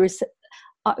think there is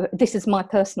this is my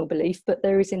personal belief, but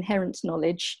there is inherent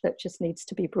knowledge that just needs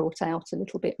to be brought out a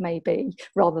little bit, maybe,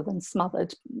 rather than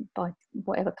smothered by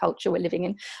whatever culture we're living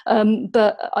in.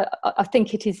 But I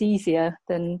think it is easier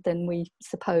than we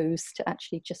suppose to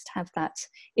actually just have that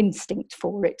instinct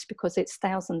for it, because it's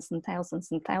thousands and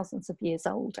thousands and thousands of years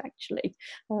old, actually.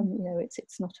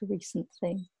 It's not a recent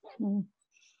thing.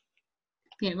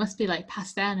 Yeah, it must be like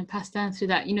passed down through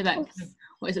that, that,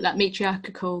 what is it, that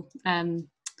matriarchal...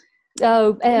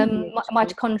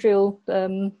 mitochondrial,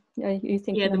 you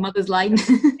think? Yeah, the mother's line.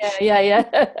 yeah.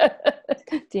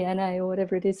 DNA or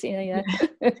whatever it is. Yeah.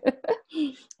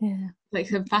 Like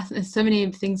there's so many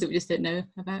things that we just don't know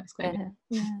about. It's quite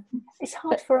It's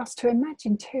hard for us to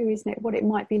imagine too, isn't it, what it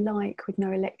might be like with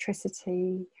no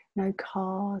electricity, no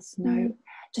cars,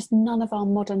 just none of our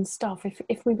modern stuff.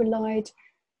 If we relied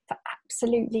for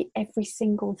absolutely every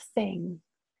single thing.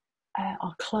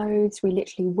 Our clothes, we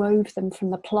literally wove them from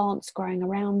the plants growing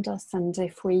around us, and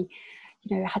if we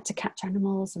had to catch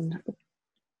animals and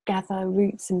gather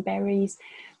roots and berries,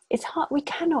 it's hard, we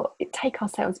cannot take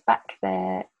ourselves back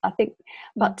there, I think.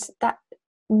 But that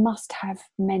must have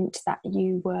meant that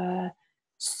you were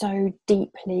so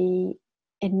deeply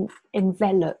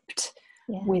enveloped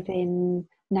within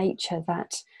nature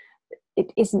that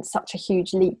it isn't such a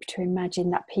huge leap to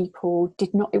imagine that people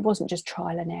did not, it wasn't just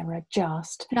trial and error,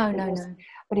 no,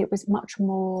 but it was much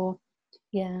more,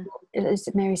 as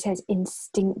Mary says,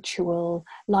 instinctual,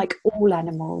 like all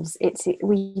animals.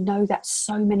 We know that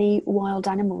so many wild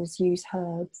animals use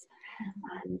herbs,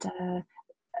 and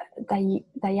they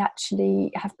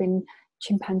actually have been,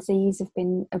 chimpanzees have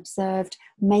been observed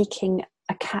making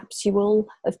a capsule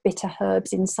of bitter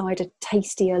herbs inside a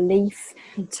tastier leaf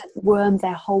to worm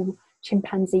their whole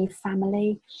chimpanzee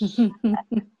family.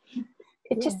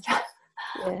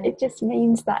 It just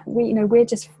means that we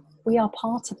are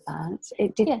part of that.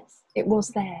 It was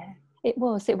there. It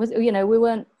was, you know,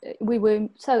 we were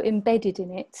so embedded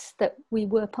in it that we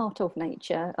were part of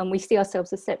nature, and we see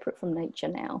ourselves as separate from nature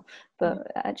now, but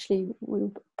actually we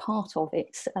were part of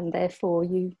it, and therefore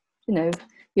you know,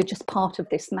 you're just part of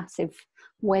this massive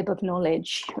web of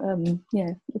knowledge.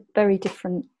 Yeah, very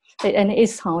different. And it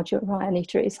is hard, you're right,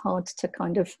 Anita, it is hard to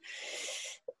kind of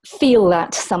feel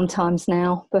that sometimes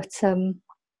now, but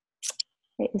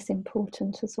it is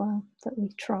important as well that we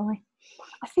try.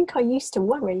 I think I used to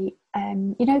worry,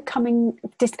 you know,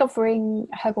 discovering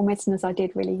herbal medicine as I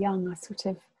did really young, I sort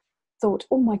of thought,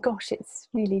 oh my gosh, it's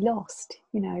really lost,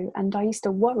 you know, and I used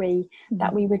to worry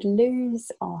that we would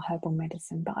lose our herbal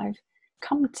medicine. But I've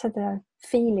come to the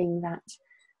feeling that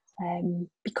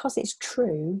because it's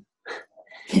true,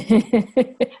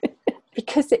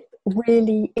 because it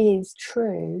really is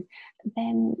true,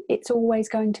 then it's always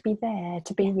going to be there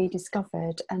to be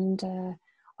rediscovered. And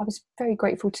I was very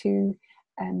grateful to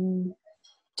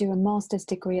do a master's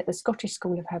degree at the Scottish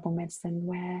School of Herbal Medicine,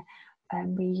 where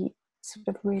we sort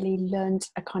of really learned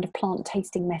a kind of plant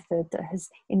tasting method that has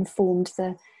informed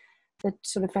the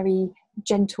sort of very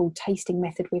gentle tasting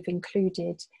method we've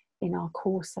included in our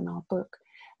course and our book,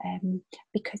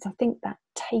 because I think that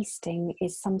tasting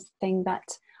is something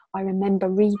that I remember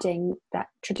reading that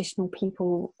traditional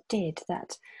people did.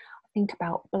 That I think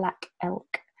about Black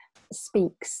Elk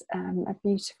Speaks, a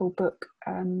beautiful book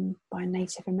by a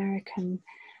Native American,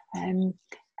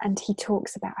 and he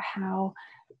talks about how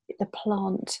the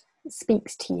plant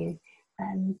speaks to you.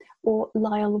 Or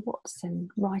Lyle Watson,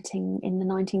 writing in the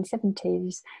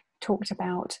 1970s, talked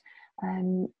about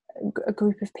a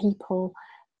group of people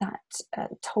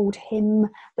that told him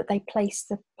that they place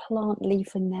the plant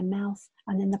leaf in their mouth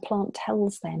and then the plant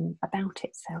tells them about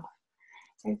itself.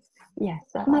 So, yeah.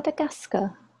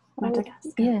 Madagascar.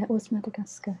 Madagascar. Yeah, it was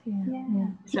Madagascar. Yeah.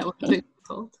 Is that what the book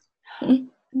was called?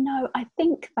 No, I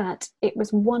think that it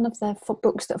was one of the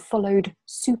books that followed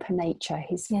Supernature,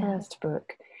 his first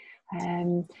book.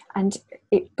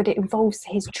 But it involves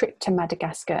his trip to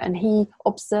Madagascar, and he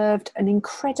observed an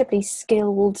incredibly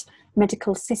skilled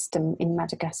medical system in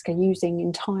Madagascar using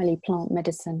entirely plant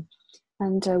medicine,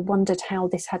 and wondered how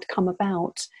this had come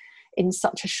about in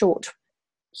such a short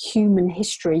human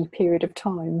history period of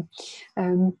time.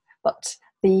 But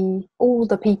all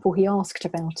the people he asked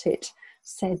about it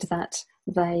said that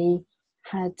they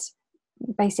had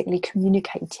basically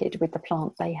communicated with the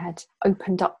plant. They had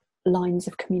opened up lines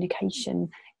of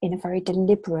communication in a very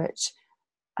deliberate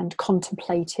and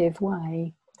contemplative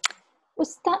way.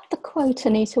 Was that the quote,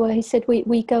 Anita, where he said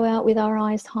we go out with our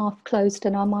eyes half closed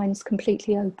and our minds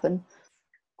completely open?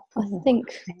 I think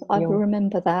I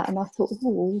remember that, and I thought,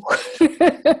 oh,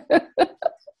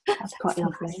 that's quite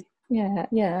lovely. Yeah.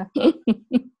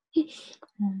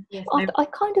 Yes, I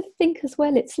kind of think as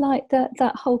well, it's like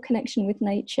that whole connection with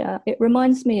nature. It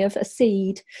reminds me of a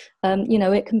seed. You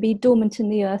know, it can be dormant in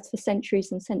the earth for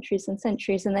centuries and centuries and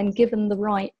centuries, and then given the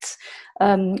right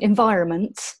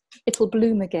environment, it'll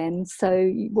bloom again.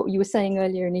 So what you were saying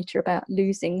earlier, Anita, about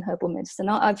losing herbal medicine,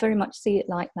 I very much see it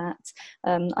like that.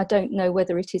 I don't know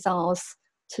whether it is ours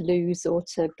to lose or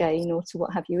to gain or to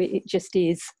what have you. It just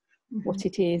is what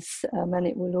it is, and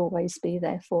it will always be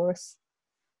there for us.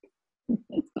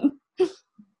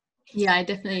 Yeah, I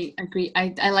definitely agree.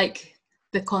 I like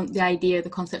the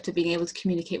concept of being able to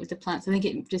communicate with the plants. I think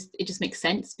it just makes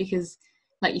sense, because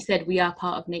like you said, we are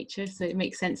part of nature, so it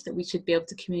makes sense that we should be able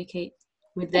to communicate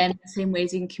with them the same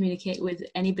ways you can communicate with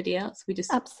anybody else. We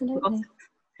just absolutely.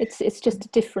 It's just a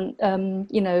different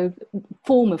you know,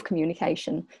 form of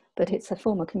communication, but it's a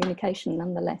form of communication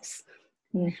nonetheless.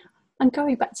 And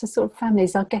going back to sort of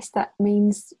families, I guess that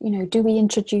means, you know, do we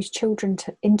introduce children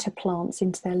into plants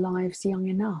into their lives young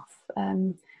enough?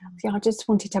 I just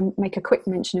wanted to make a quick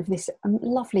mention of this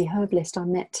lovely herbalist I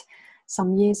met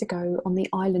some years ago on the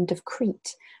island of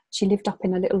Crete. She lived up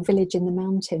in a little village in the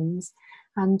mountains,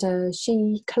 and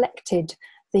she collected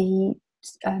the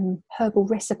herbal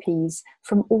recipes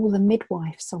from all the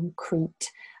midwives on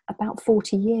Crete about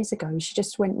 40 years ago. She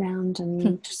just went round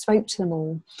and spoke to them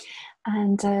all.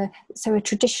 And so a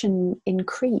tradition in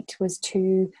Crete was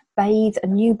to bathe a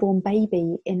newborn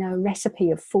baby in a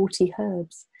recipe of 40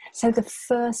 herbs. So the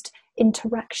first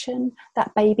interaction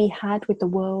that baby had with the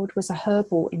world was a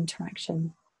herbal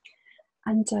interaction.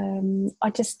 And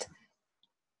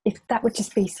if that would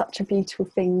just be such a beautiful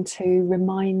thing to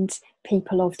remind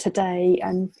people of today.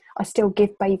 And I still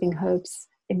give bathing herbs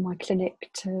in my clinic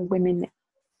to women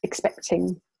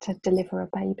expecting to deliver a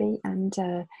baby, and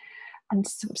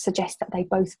suggest that they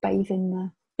both bathe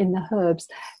in the herbs.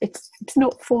 It's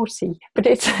not 40, but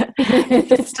it's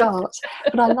a start.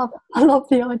 But I love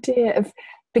the idea of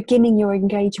beginning your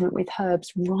engagement with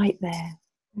herbs right there.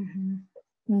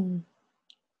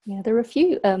 Yeah, there are a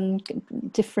few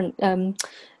different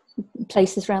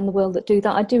places around the world that do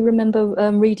that. I do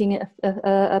remember reading it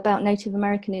about Native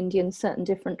American Indians, certain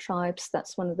different tribes.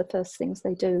 That's one of the first things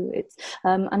they do. It's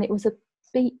and it was a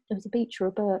beech or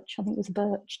a birch. I think it was a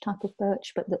birch, type of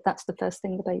birch, but that's the first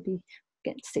thing the baby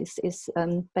gets is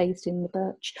bathed in the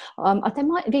birch. They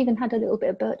might have even had a little bit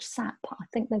of birch sap. I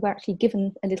think they were actually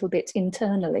given a little bit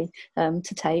internally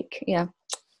to take. Yeah.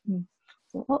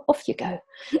 So off you go.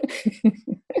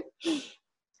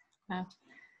 Wow.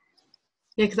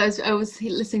 Yeah, because I was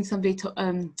listening to somebody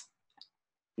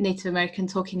Native American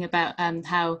talking about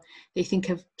how they think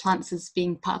of plants as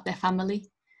being part of their family.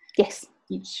 Yes.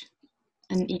 Each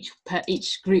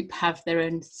group have their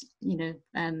own,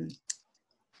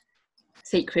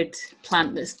 sacred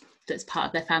plant that's part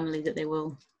of their family that they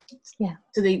will. Yeah.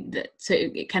 So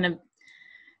it kind of,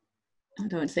 I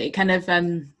don't want to say, it kind of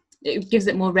it gives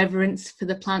it more reverence for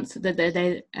the plants, that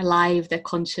they're alive, they're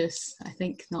conscious. I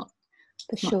think not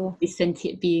these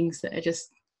sentient beings that are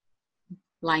just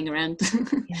lying around.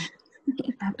 Yeah,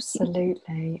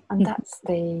 absolutely. And that's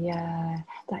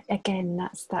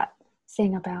that's that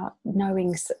thing about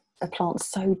knowing a plant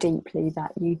so deeply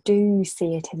that you do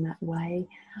see it in that way.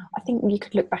 I think you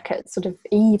could look back at sort of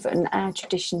even our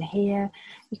tradition here.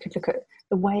 You could look at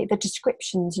the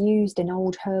descriptions used in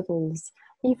old herbals,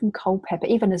 even Culpeper,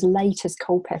 even as late as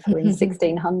Culpeper in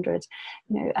 1600.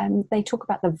 They talk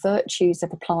about the virtues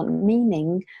of a plant,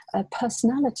 meaning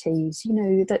personalities.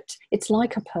 That it's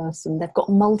like a person. They've got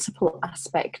multiple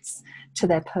aspects to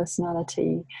their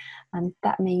personality, and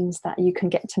that means that you can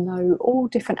get to know all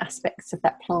different aspects of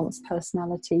that plant's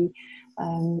personality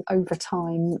over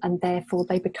time, and therefore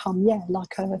they become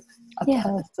like a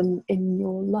person in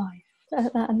your life.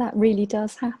 And that really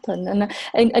does happen.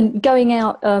 And going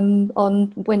out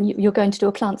on when you're going to do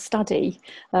a plant study,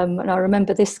 and I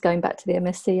remember this going back to the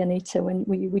MSc, Anita, when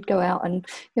we'd go out, and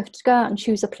you have to go out and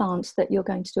choose a plant that you're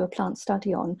going to do a plant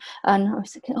study on. And I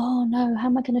was thinking, oh no, how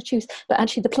am I going to choose? But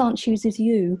actually the plant chooses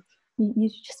you. You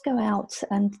just go out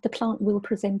and the plant will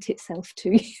present itself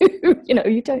to you.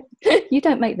 You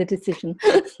don't make the decision.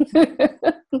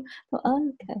 But,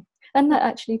 okay. And that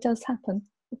actually does happen.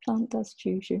 The plant does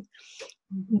choose you.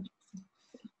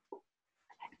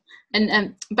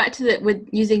 And back to with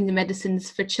using the medicines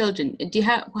for children,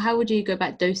 how would you go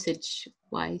about dosage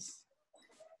wise?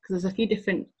 Because there's a few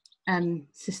different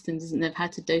systems, isn't there, of how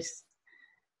to dose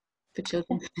for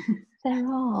children? There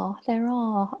are.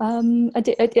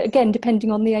 Again,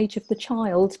 depending on the age of the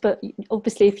child, but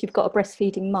obviously if you've got a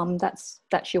breastfeeding mum, that's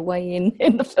your way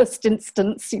in the first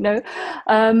instance,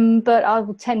 But I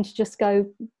will tend to just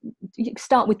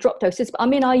start with drop doses. I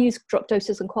mean, I use drop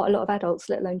doses on quite a lot of adults,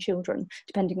 let alone children,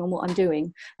 depending on what I'm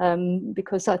doing,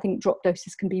 because I think drop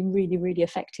doses can be really, really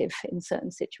effective in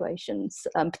certain situations,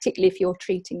 particularly if you're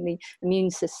treating the immune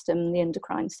system, the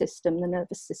endocrine system, the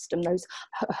nervous system, those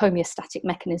homeostatic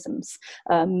mechanisms.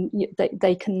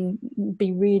 They can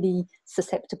be really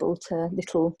susceptible to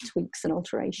little tweaks and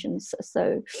alterations.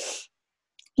 So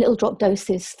little drop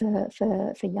doses for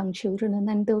young children, and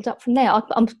then build up from there.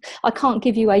 I can't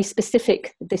give you a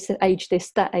specific this age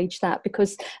this, that age that,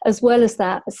 because as well as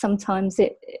that, sometimes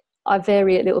I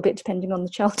vary a little bit depending on the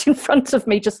child in front of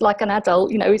me, just like an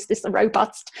adult. Is this a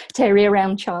robust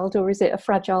terrier-round child, or is it a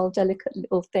fragile, delicate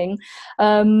little thing?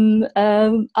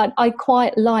 I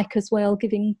quite like as well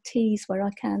giving teas where I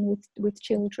can with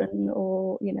children,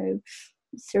 or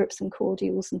syrups and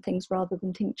cordials and things rather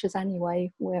than tinctures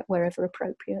anyway, wherever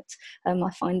appropriate. I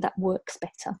find that works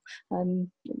better.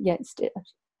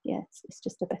 It's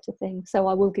just a better thing. So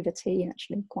I will give a tea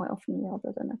actually quite often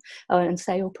rather than and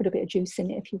say, put a bit of juice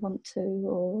in it if you want to,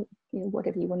 or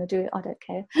whatever you want to do it. I don't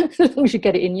care. As long as you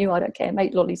get it in you, I don't care.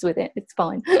 Make lollies with it. It's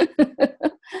fine.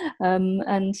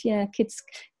 And yeah, kids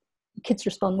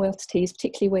respond well to teas,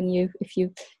 particularly when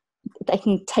they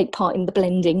can take part in the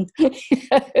blending.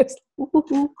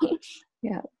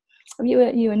 Yeah.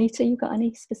 You Anita, you got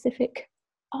any specific?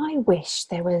 I wish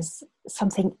there was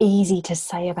something easy to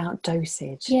say about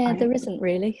dosage. Yeah, there isn't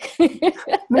really.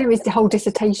 Mary's whole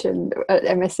dissertation at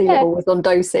MSc level was on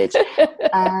dosage.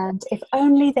 And if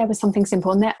only there was something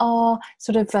simple. And there are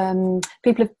sort of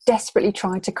people have desperately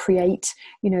tried to create,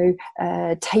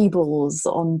 tables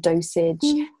on dosage.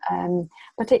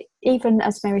 But even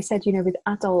as Mary said, with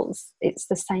adults, it's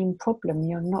the same problem.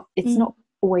 It's not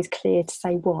always clear to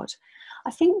say what. I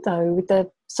think, though, with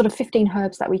the sort of 15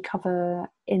 herbs that we cover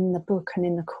in the book and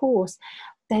in the course,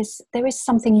 there is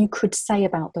something you could say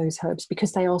about those herbs,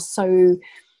 because they are so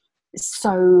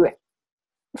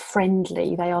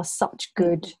friendly. They are such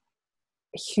good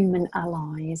human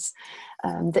allies,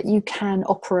 that you can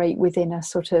operate within a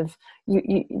sort of,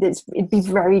 it'd be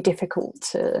very difficult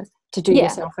to do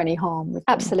yourself any harm with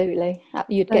them. Absolutely.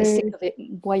 You'd get sick of it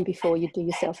way before you'd do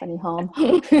yourself any harm.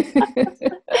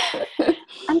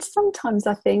 And sometimes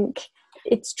I think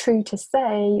it's true to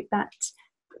say that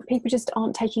people just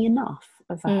aren't taking enough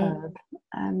of a herb.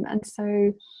 And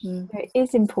so it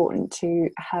is important to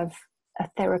have a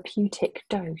therapeutic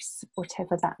dose,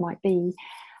 whatever that might be.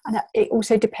 And it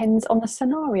also depends on the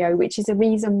scenario, which is a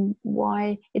reason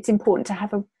why it's important to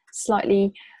have a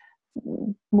slightly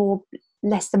more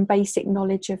less than basic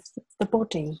knowledge of the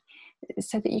body,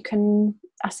 so that you can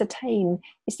ascertain,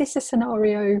 is this a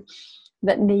scenario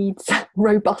that needs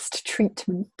robust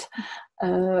treatment,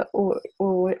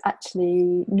 or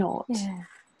actually not?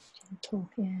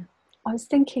 I was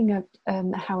thinking of,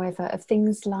 however, of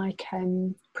things like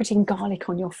putting garlic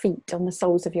on your feet, on the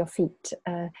soles of your feet,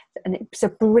 and it's a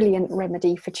brilliant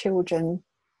remedy for children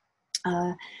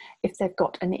if they've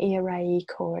got an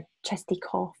earache or a chesty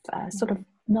cough, sort of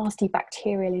nasty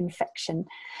bacterial infection.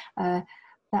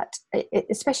 That,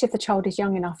 especially if the child is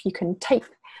young enough, you can tape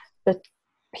the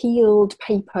peel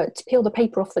the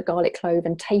paper off the garlic clove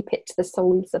and tape it to the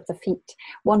soles of the feet,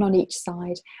 one on each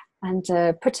side, and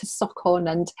put a sock on,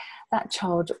 and that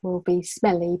child will be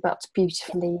smelly but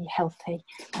beautifully healthy.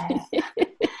 I'm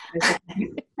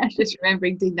just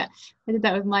remembering doing that. I did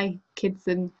that with my kids,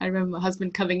 and I remember my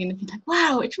husband coming in and being like,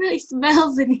 wow, it really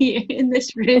smells in here, in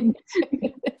this room.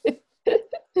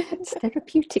 It's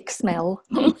therapeutic smell.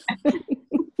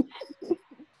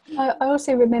 I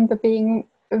also remember being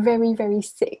very, very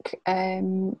sick,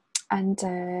 and on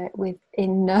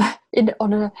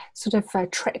a sort of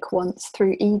trek once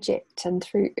through Egypt, and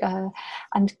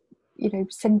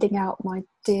sending out my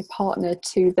dear partner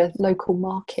to the local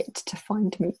market to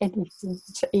find me anything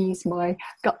to ease my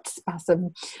gut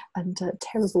spasm and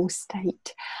terrible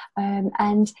state.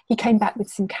 And he came back with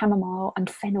some chamomile and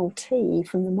fennel tea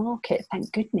from the market,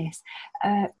 thank goodness.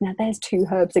 Now there's two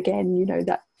herbs again,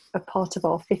 that are part of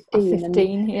our 15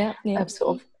 and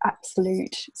sort of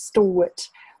absolute stalwart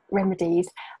remedies.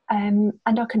 And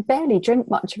I could barely drink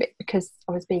much of it because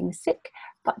I was being sick,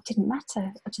 but it didn't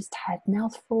matter. I just had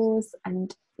mouthfuls,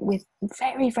 and with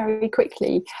very, very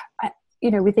quickly,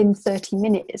 within 30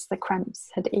 minutes, the cramps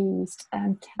had eased.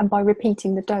 And by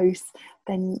repeating the dose,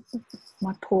 then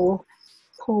my poor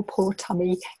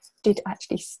tummy did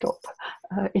actually stop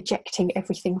ejecting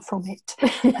everything from it.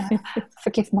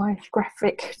 Forgive my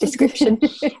graphic description.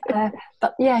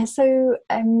 But yeah, so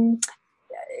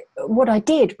what I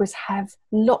did was have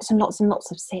lots and lots and lots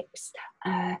of sips.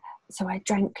 So I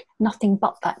drank nothing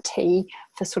but that tea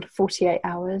for sort of 48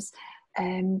 hours.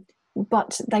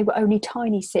 But they were only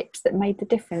tiny sips that made the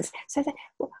difference. So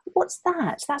what's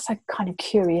that? That's a kind of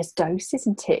curious dose,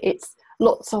 isn't it? It's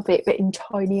lots of it, but in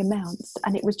tiny amounts.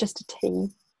 And it was just a tea.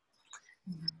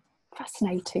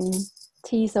 Fascinating.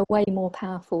 Teas are way more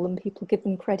powerful than people give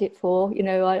them credit for.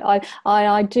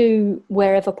 I do,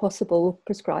 wherever possible,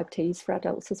 prescribe teas for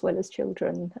adults as well as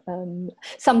children.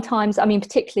 Sometimes,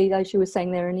 particularly as you were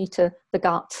saying there, Anita, the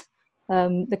gut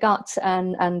and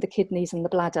the kidneys and the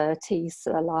bladder, teas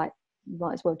are like,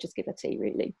 might as well just give a tea,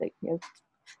 really.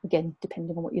 Again,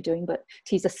 depending on what you're doing, but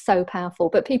teas are so powerful.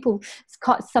 But people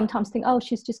sometimes think, oh,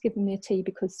 she's just giving me a tea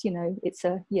because it's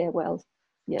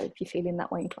if you're feeling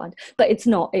that way inclined. But it's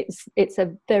not. It's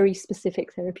a very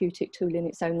specific therapeutic tool in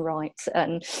its own right.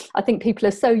 And I think people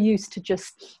are so used to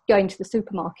just going to the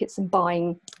supermarkets and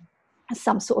buying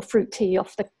some sort of fruit tea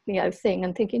off the thing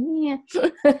and thinking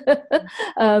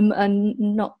and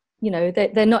not,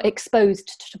 they're not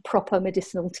exposed to proper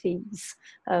medicinal teas,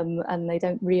 and they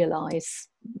don't realise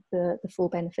the full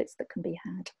benefits that can be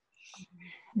had.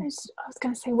 I was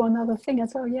going to say one other thing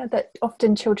as well, that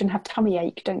often children have tummy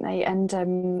ache, don't they? And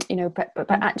but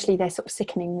actually they're sort of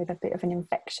sickening with a bit of an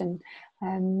infection.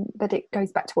 But it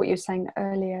goes back to what you were saying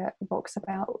earlier, Vox,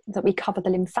 about that we cover the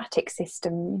lymphatic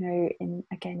system, in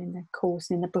the course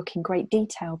and in the book in great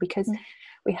detail, because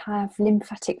we have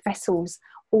lymphatic vessels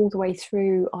all the way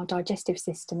through our digestive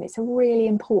system. It's a really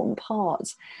important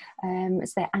part.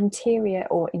 It's they're anterior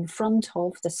or in front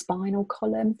of the spinal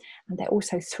column, and they're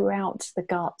also throughout the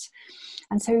gut.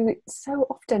 And so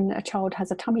often a child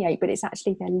has a tummy ache, but it's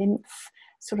actually their lymph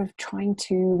sort of trying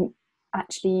to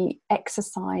actually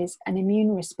exercise an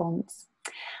immune response.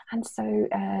 And so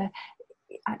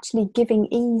actually giving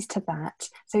ease to that,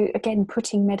 so again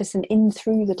putting medicine in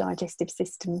through the digestive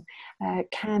system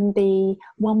can be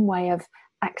one way of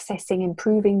accessing,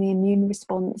 improving the immune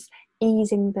response,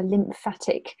 easing the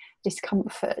lymphatic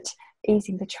discomfort,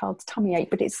 easing the child's tummy ache.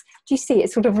 But do you see,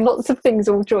 it's sort of lots of things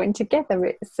all joined together.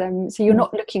 It's so you're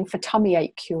not looking for tummy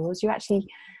ache cures. You actually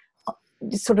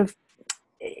sort of,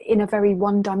 in a very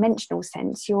one-dimensional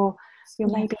sense, you're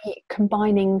maybe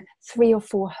combining 3 or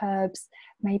 4 herbs,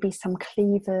 maybe some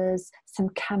cleavers, some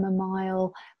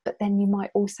chamomile, but then you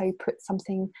might also put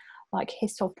something like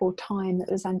hyssop or thyme that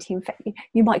was anti-infective.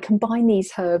 You might combine these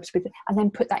herbs and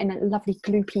then put that in a lovely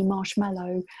gloopy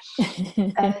marshmallow,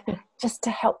 just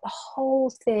to help the whole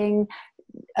thing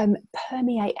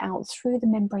permeate out through the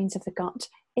membranes of the gut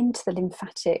into the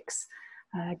lymphatics,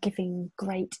 giving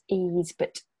great ease,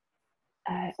 but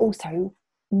also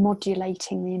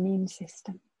modulating the immune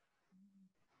system.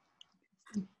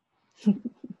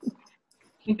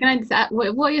 Can I just add,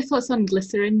 what are your thoughts on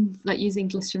glycerin, like using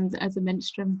glycerin as a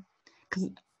menstruum? Because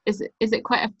is it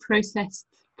quite a processed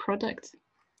product,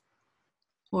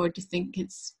 or do you think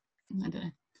it's, I don't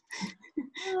know?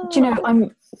 Do you know,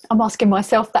 I'm asking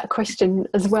myself that question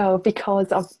as well,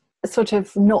 because I've sort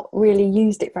of not really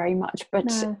used it very much,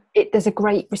 but there's a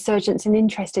great resurgence in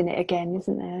interest in it again,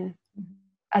 isn't there?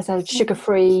 As a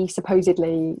sugar-free,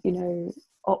 supposedly,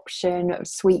 option,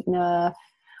 sweetener.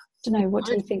 I don't know, what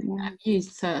do you think? I've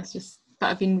used, so that's just,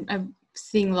 but I've been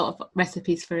seeing a lot of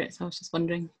recipes for it, so I was just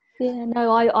wondering. Yeah,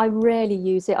 no, I rarely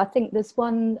use it. I think there's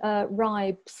one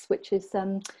ribes, which is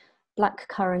black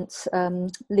currant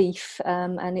leaf,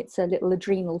 and it's a little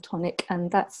adrenal tonic,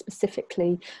 and that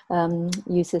specifically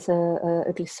uses a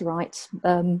glycerite,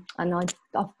 and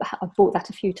I've bought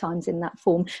that a few times in that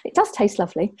form. It does taste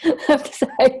lovely, I have to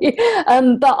say,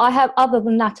 but other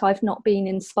than that, I've not been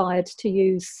inspired to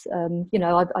use,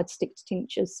 I'd stick to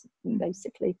tinctures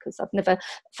basically, because I've never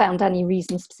found any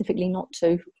reason specifically not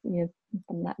to,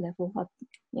 on that level.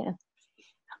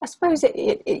 I suppose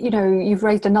you've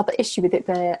raised another issue with it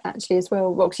there actually as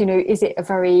well, Rox. Is it a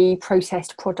very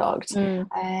processed product?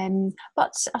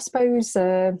 But I suppose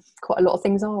quite a lot of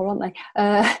things are, aren't they?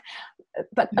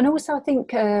 And also I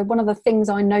think one of the things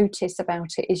I notice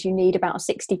about it is you need about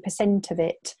 60% of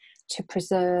it to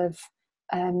preserve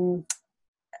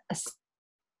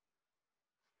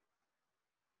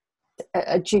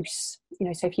a juice.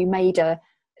 So if you made a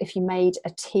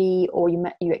tea, or you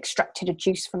extracted a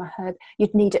juice from a herb,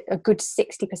 you'd need a good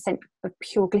 60% of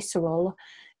pure glycerol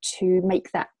to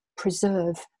make that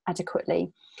preserve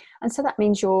adequately. And so that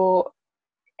means your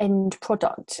end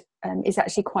product is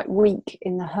actually quite weak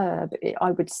in the herb,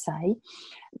 I would say.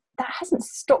 That hasn't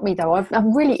stopped me though.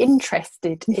 I'm really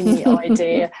interested in the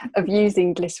idea of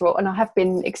using glycerol, and I have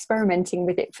been experimenting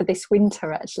with it for this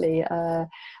winter actually,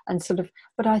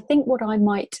 but I think what I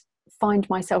might find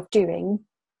myself doing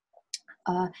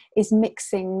is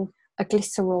mixing a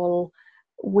glycerol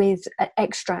with an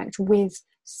extract with,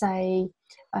 say,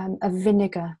 a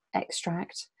vinegar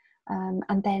extract,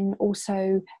 and then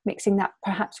also mixing that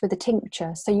perhaps with a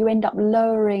tincture. So you end up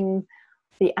lowering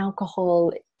the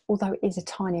alcohol, although it is a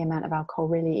tiny amount of alcohol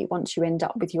really, once you end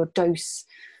up with your dose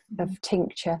of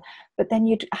tincture. But then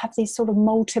you'd have these sort of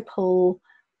multiple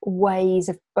ways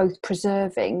of both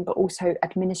preserving but also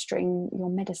administering your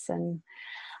medicine.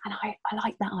 And I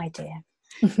like that idea.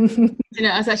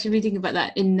 I was actually reading about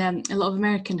that in a lot of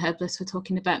American herbalists were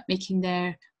talking about making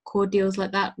their cordials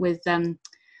like that with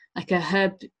like a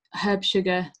herb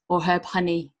sugar or herb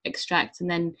honey extract, and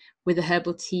then with a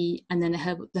herbal tea, and then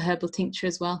the herbal tincture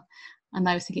as well. And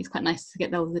I was thinking it's quite nice to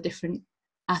get all the different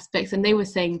aspects. And they were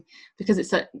saying, because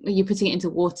you're putting it into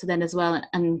water then as well,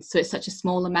 and so it's such a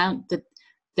small amount that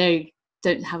they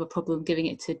don't have a problem giving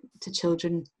it to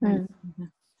children.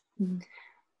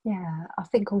 Yeah, I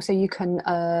think also you can,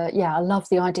 I love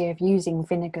the idea of using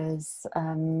vinegars,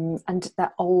 and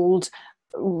that old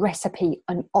recipe,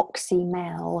 an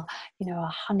oxymel, a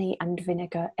honey and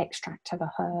vinegar extract of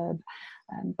a herb.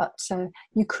 But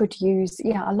you could use,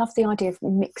 I love the idea of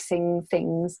mixing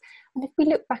things. And if we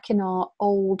look back in our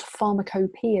old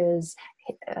pharmacopoeias,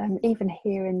 even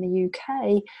here in the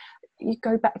UK, you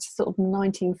go back to sort of the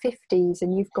 1950s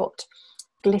and you've got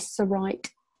glycerol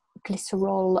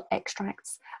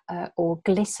extracts, or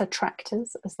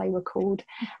glycertractors as they were called,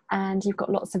 and you've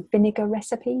got lots of vinegar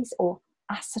recipes, or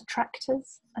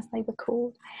acitractors as they were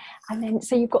called. And then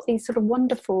so you've got these sort of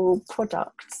wonderful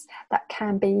products that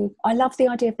can be, I love the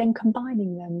idea of then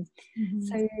combining them.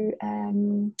 So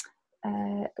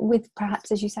with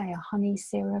perhaps, as you say, a honey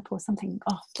syrup or something,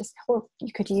 or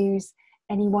you could use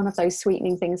any one of those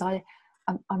sweetening things. I'm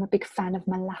a big fan of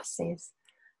molasses,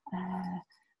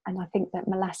 and I think that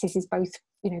molasses is both,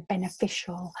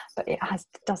 beneficial, but it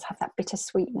does have that bitter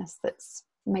sweetness that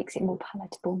makes it more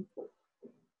palatable.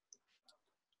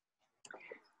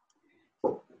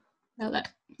 Well,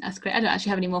 that's great. I don't actually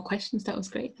have any more questions. That was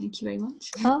great. Thank you very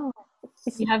much. Oh,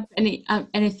 Do you have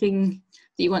anything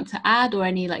that you want to add, or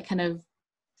any like kind of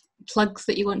plugs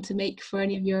that you want to make for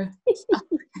any of your stuff?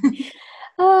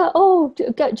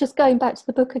 Just going back to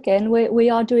the book again, we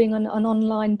are doing an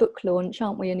online book launch,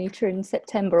 aren't we, Anita, in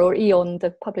September, or Eon,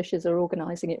 the publishers, are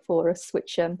organising it for us,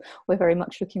 which we're very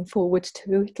much looking forward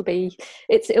to.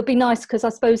 It'll be nice, because I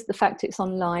suppose the fact it's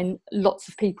online, lots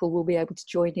of people will be able to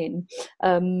join in.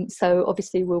 So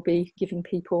obviously we'll be giving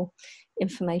people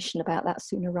information about that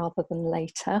sooner rather than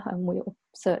later, and we'll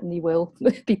certainly will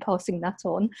be passing that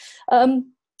on.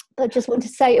 I just want to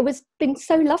say been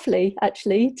so lovely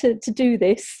actually to do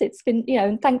this. It's been,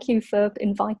 and thank you for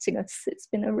inviting us. It's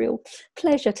been a real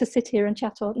pleasure to sit here and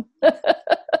chat on.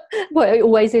 Well, it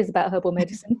always is about herbal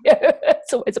medicine.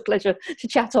 It's always a pleasure to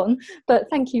chat on, but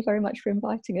thank you very much for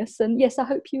inviting us. And yes, I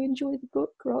hope you enjoy the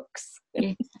book, Rox.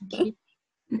 Yes, thank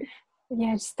you.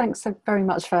 Yeah, just thanks so very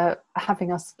much for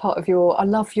having us part of I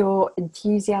love your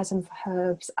enthusiasm for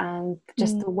herbs, and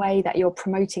just the way that you're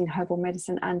promoting herbal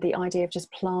medicine and the idea of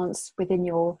just plants within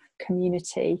your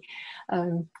community.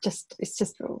 It's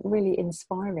just really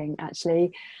inspiring,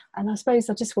 actually. And I suppose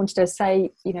I just wanted to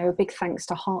say, a big thanks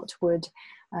to Heartwood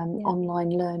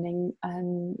Online Learning.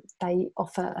 They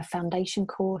offer a foundation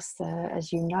course,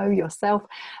 as you know yourself,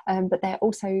 but they're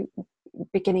also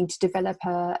beginning to develop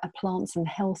a plants and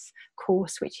health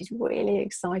course, which is really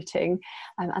exciting.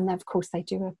 And then, of course, they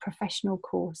do a professional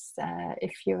course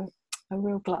if you're a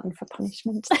real glutton for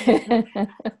punishment.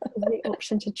 The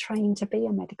option to train to be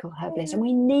a medical herbalist, and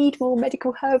we need more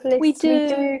medical herbalists. We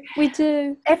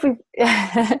do.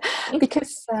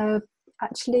 Because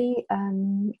actually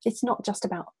it's not just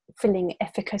about filling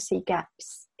efficacy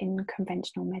gaps in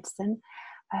conventional medicine,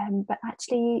 but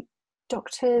actually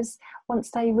doctors,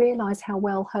 once they realise how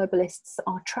well herbalists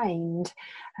are trained,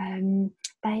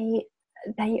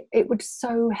 it would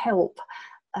so help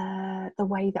the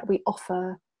way that we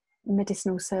offer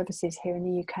medicinal services here in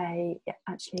the UK.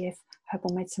 Actually, if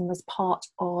herbal medicine was part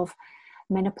of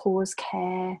menopause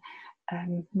care,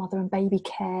 mother and baby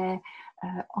care,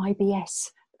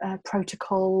 IBS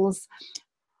protocols,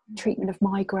 treatment of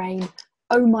migraine.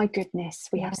 Oh my goodness,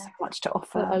 we have so much to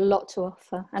offer. A lot to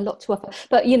offer.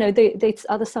 But the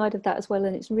other side of that as well,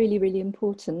 and it's really, really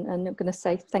important, and I'm going to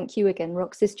say thank you again,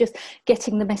 Rox, is just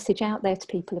getting the message out there to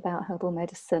people about herbal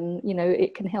medicine.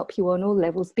 It can help you on all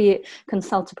levels, be it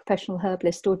consult a professional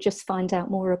herbalist or just find out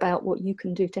more about what you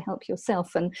can do to help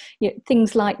yourself. And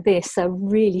things like this are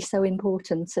really so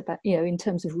important about, in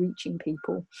terms of reaching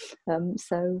people.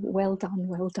 So well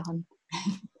done.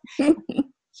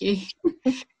 You.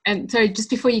 Sorry, just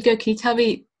before you go, can you tell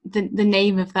me the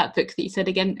name of that book that you said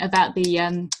again about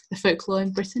the folklore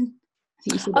in Britain? I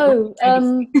think you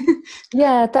said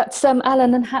yeah, that's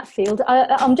Allen and Hatfield.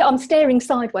 I'm staring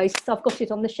sideways because I've got it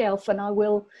on the shelf, and I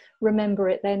will remember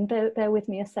it then. Bear with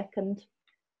me a second.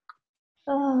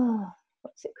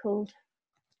 What's it called?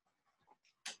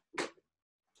 I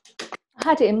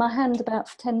had it in my hand about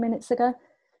 10 minutes ago.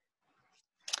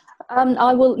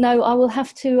 I will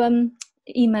have to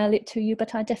email it to you,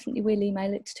 but I definitely will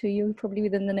email it to you probably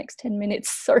within the next 10 minutes.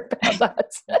 Sorry about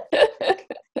that.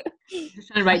 Just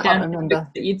trying to write down the book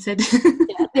that you'd said.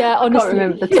 Yeah, honestly. I can't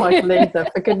remember the title either,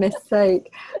 for goodness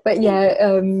sake. But yeah,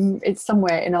 it's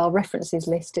somewhere in our references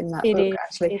list in that book,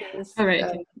 actually. It is. All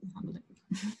right.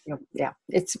 Yeah,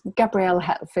 it's Gabrielle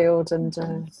Hatfield and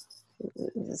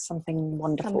something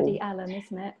wonderful. Somebody Allen,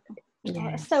 isn't it? Yes. Oh,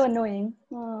 it's so annoying.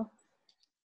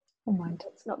 Oh my!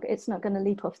 It's not going to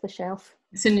leap off the shelf.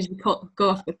 As soon as you go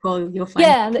off the call, you'll find.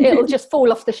 Yeah, it'll just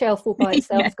fall off the shelf all by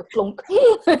itself. Go plonk.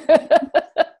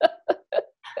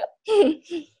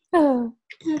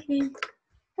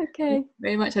 Okay.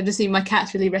 Very much. I've just seen my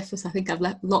cat's really restless. I think I've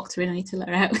locked her in. I need to let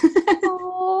her out.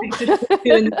 Oh,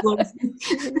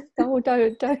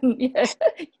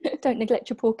 don't neglect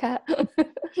your poor cat.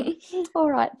 All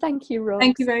right. Thank you, Rox.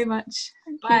 Thank you very much.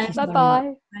 Bye.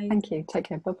 Bye-bye. Thank you. Take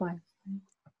care. Bye-bye.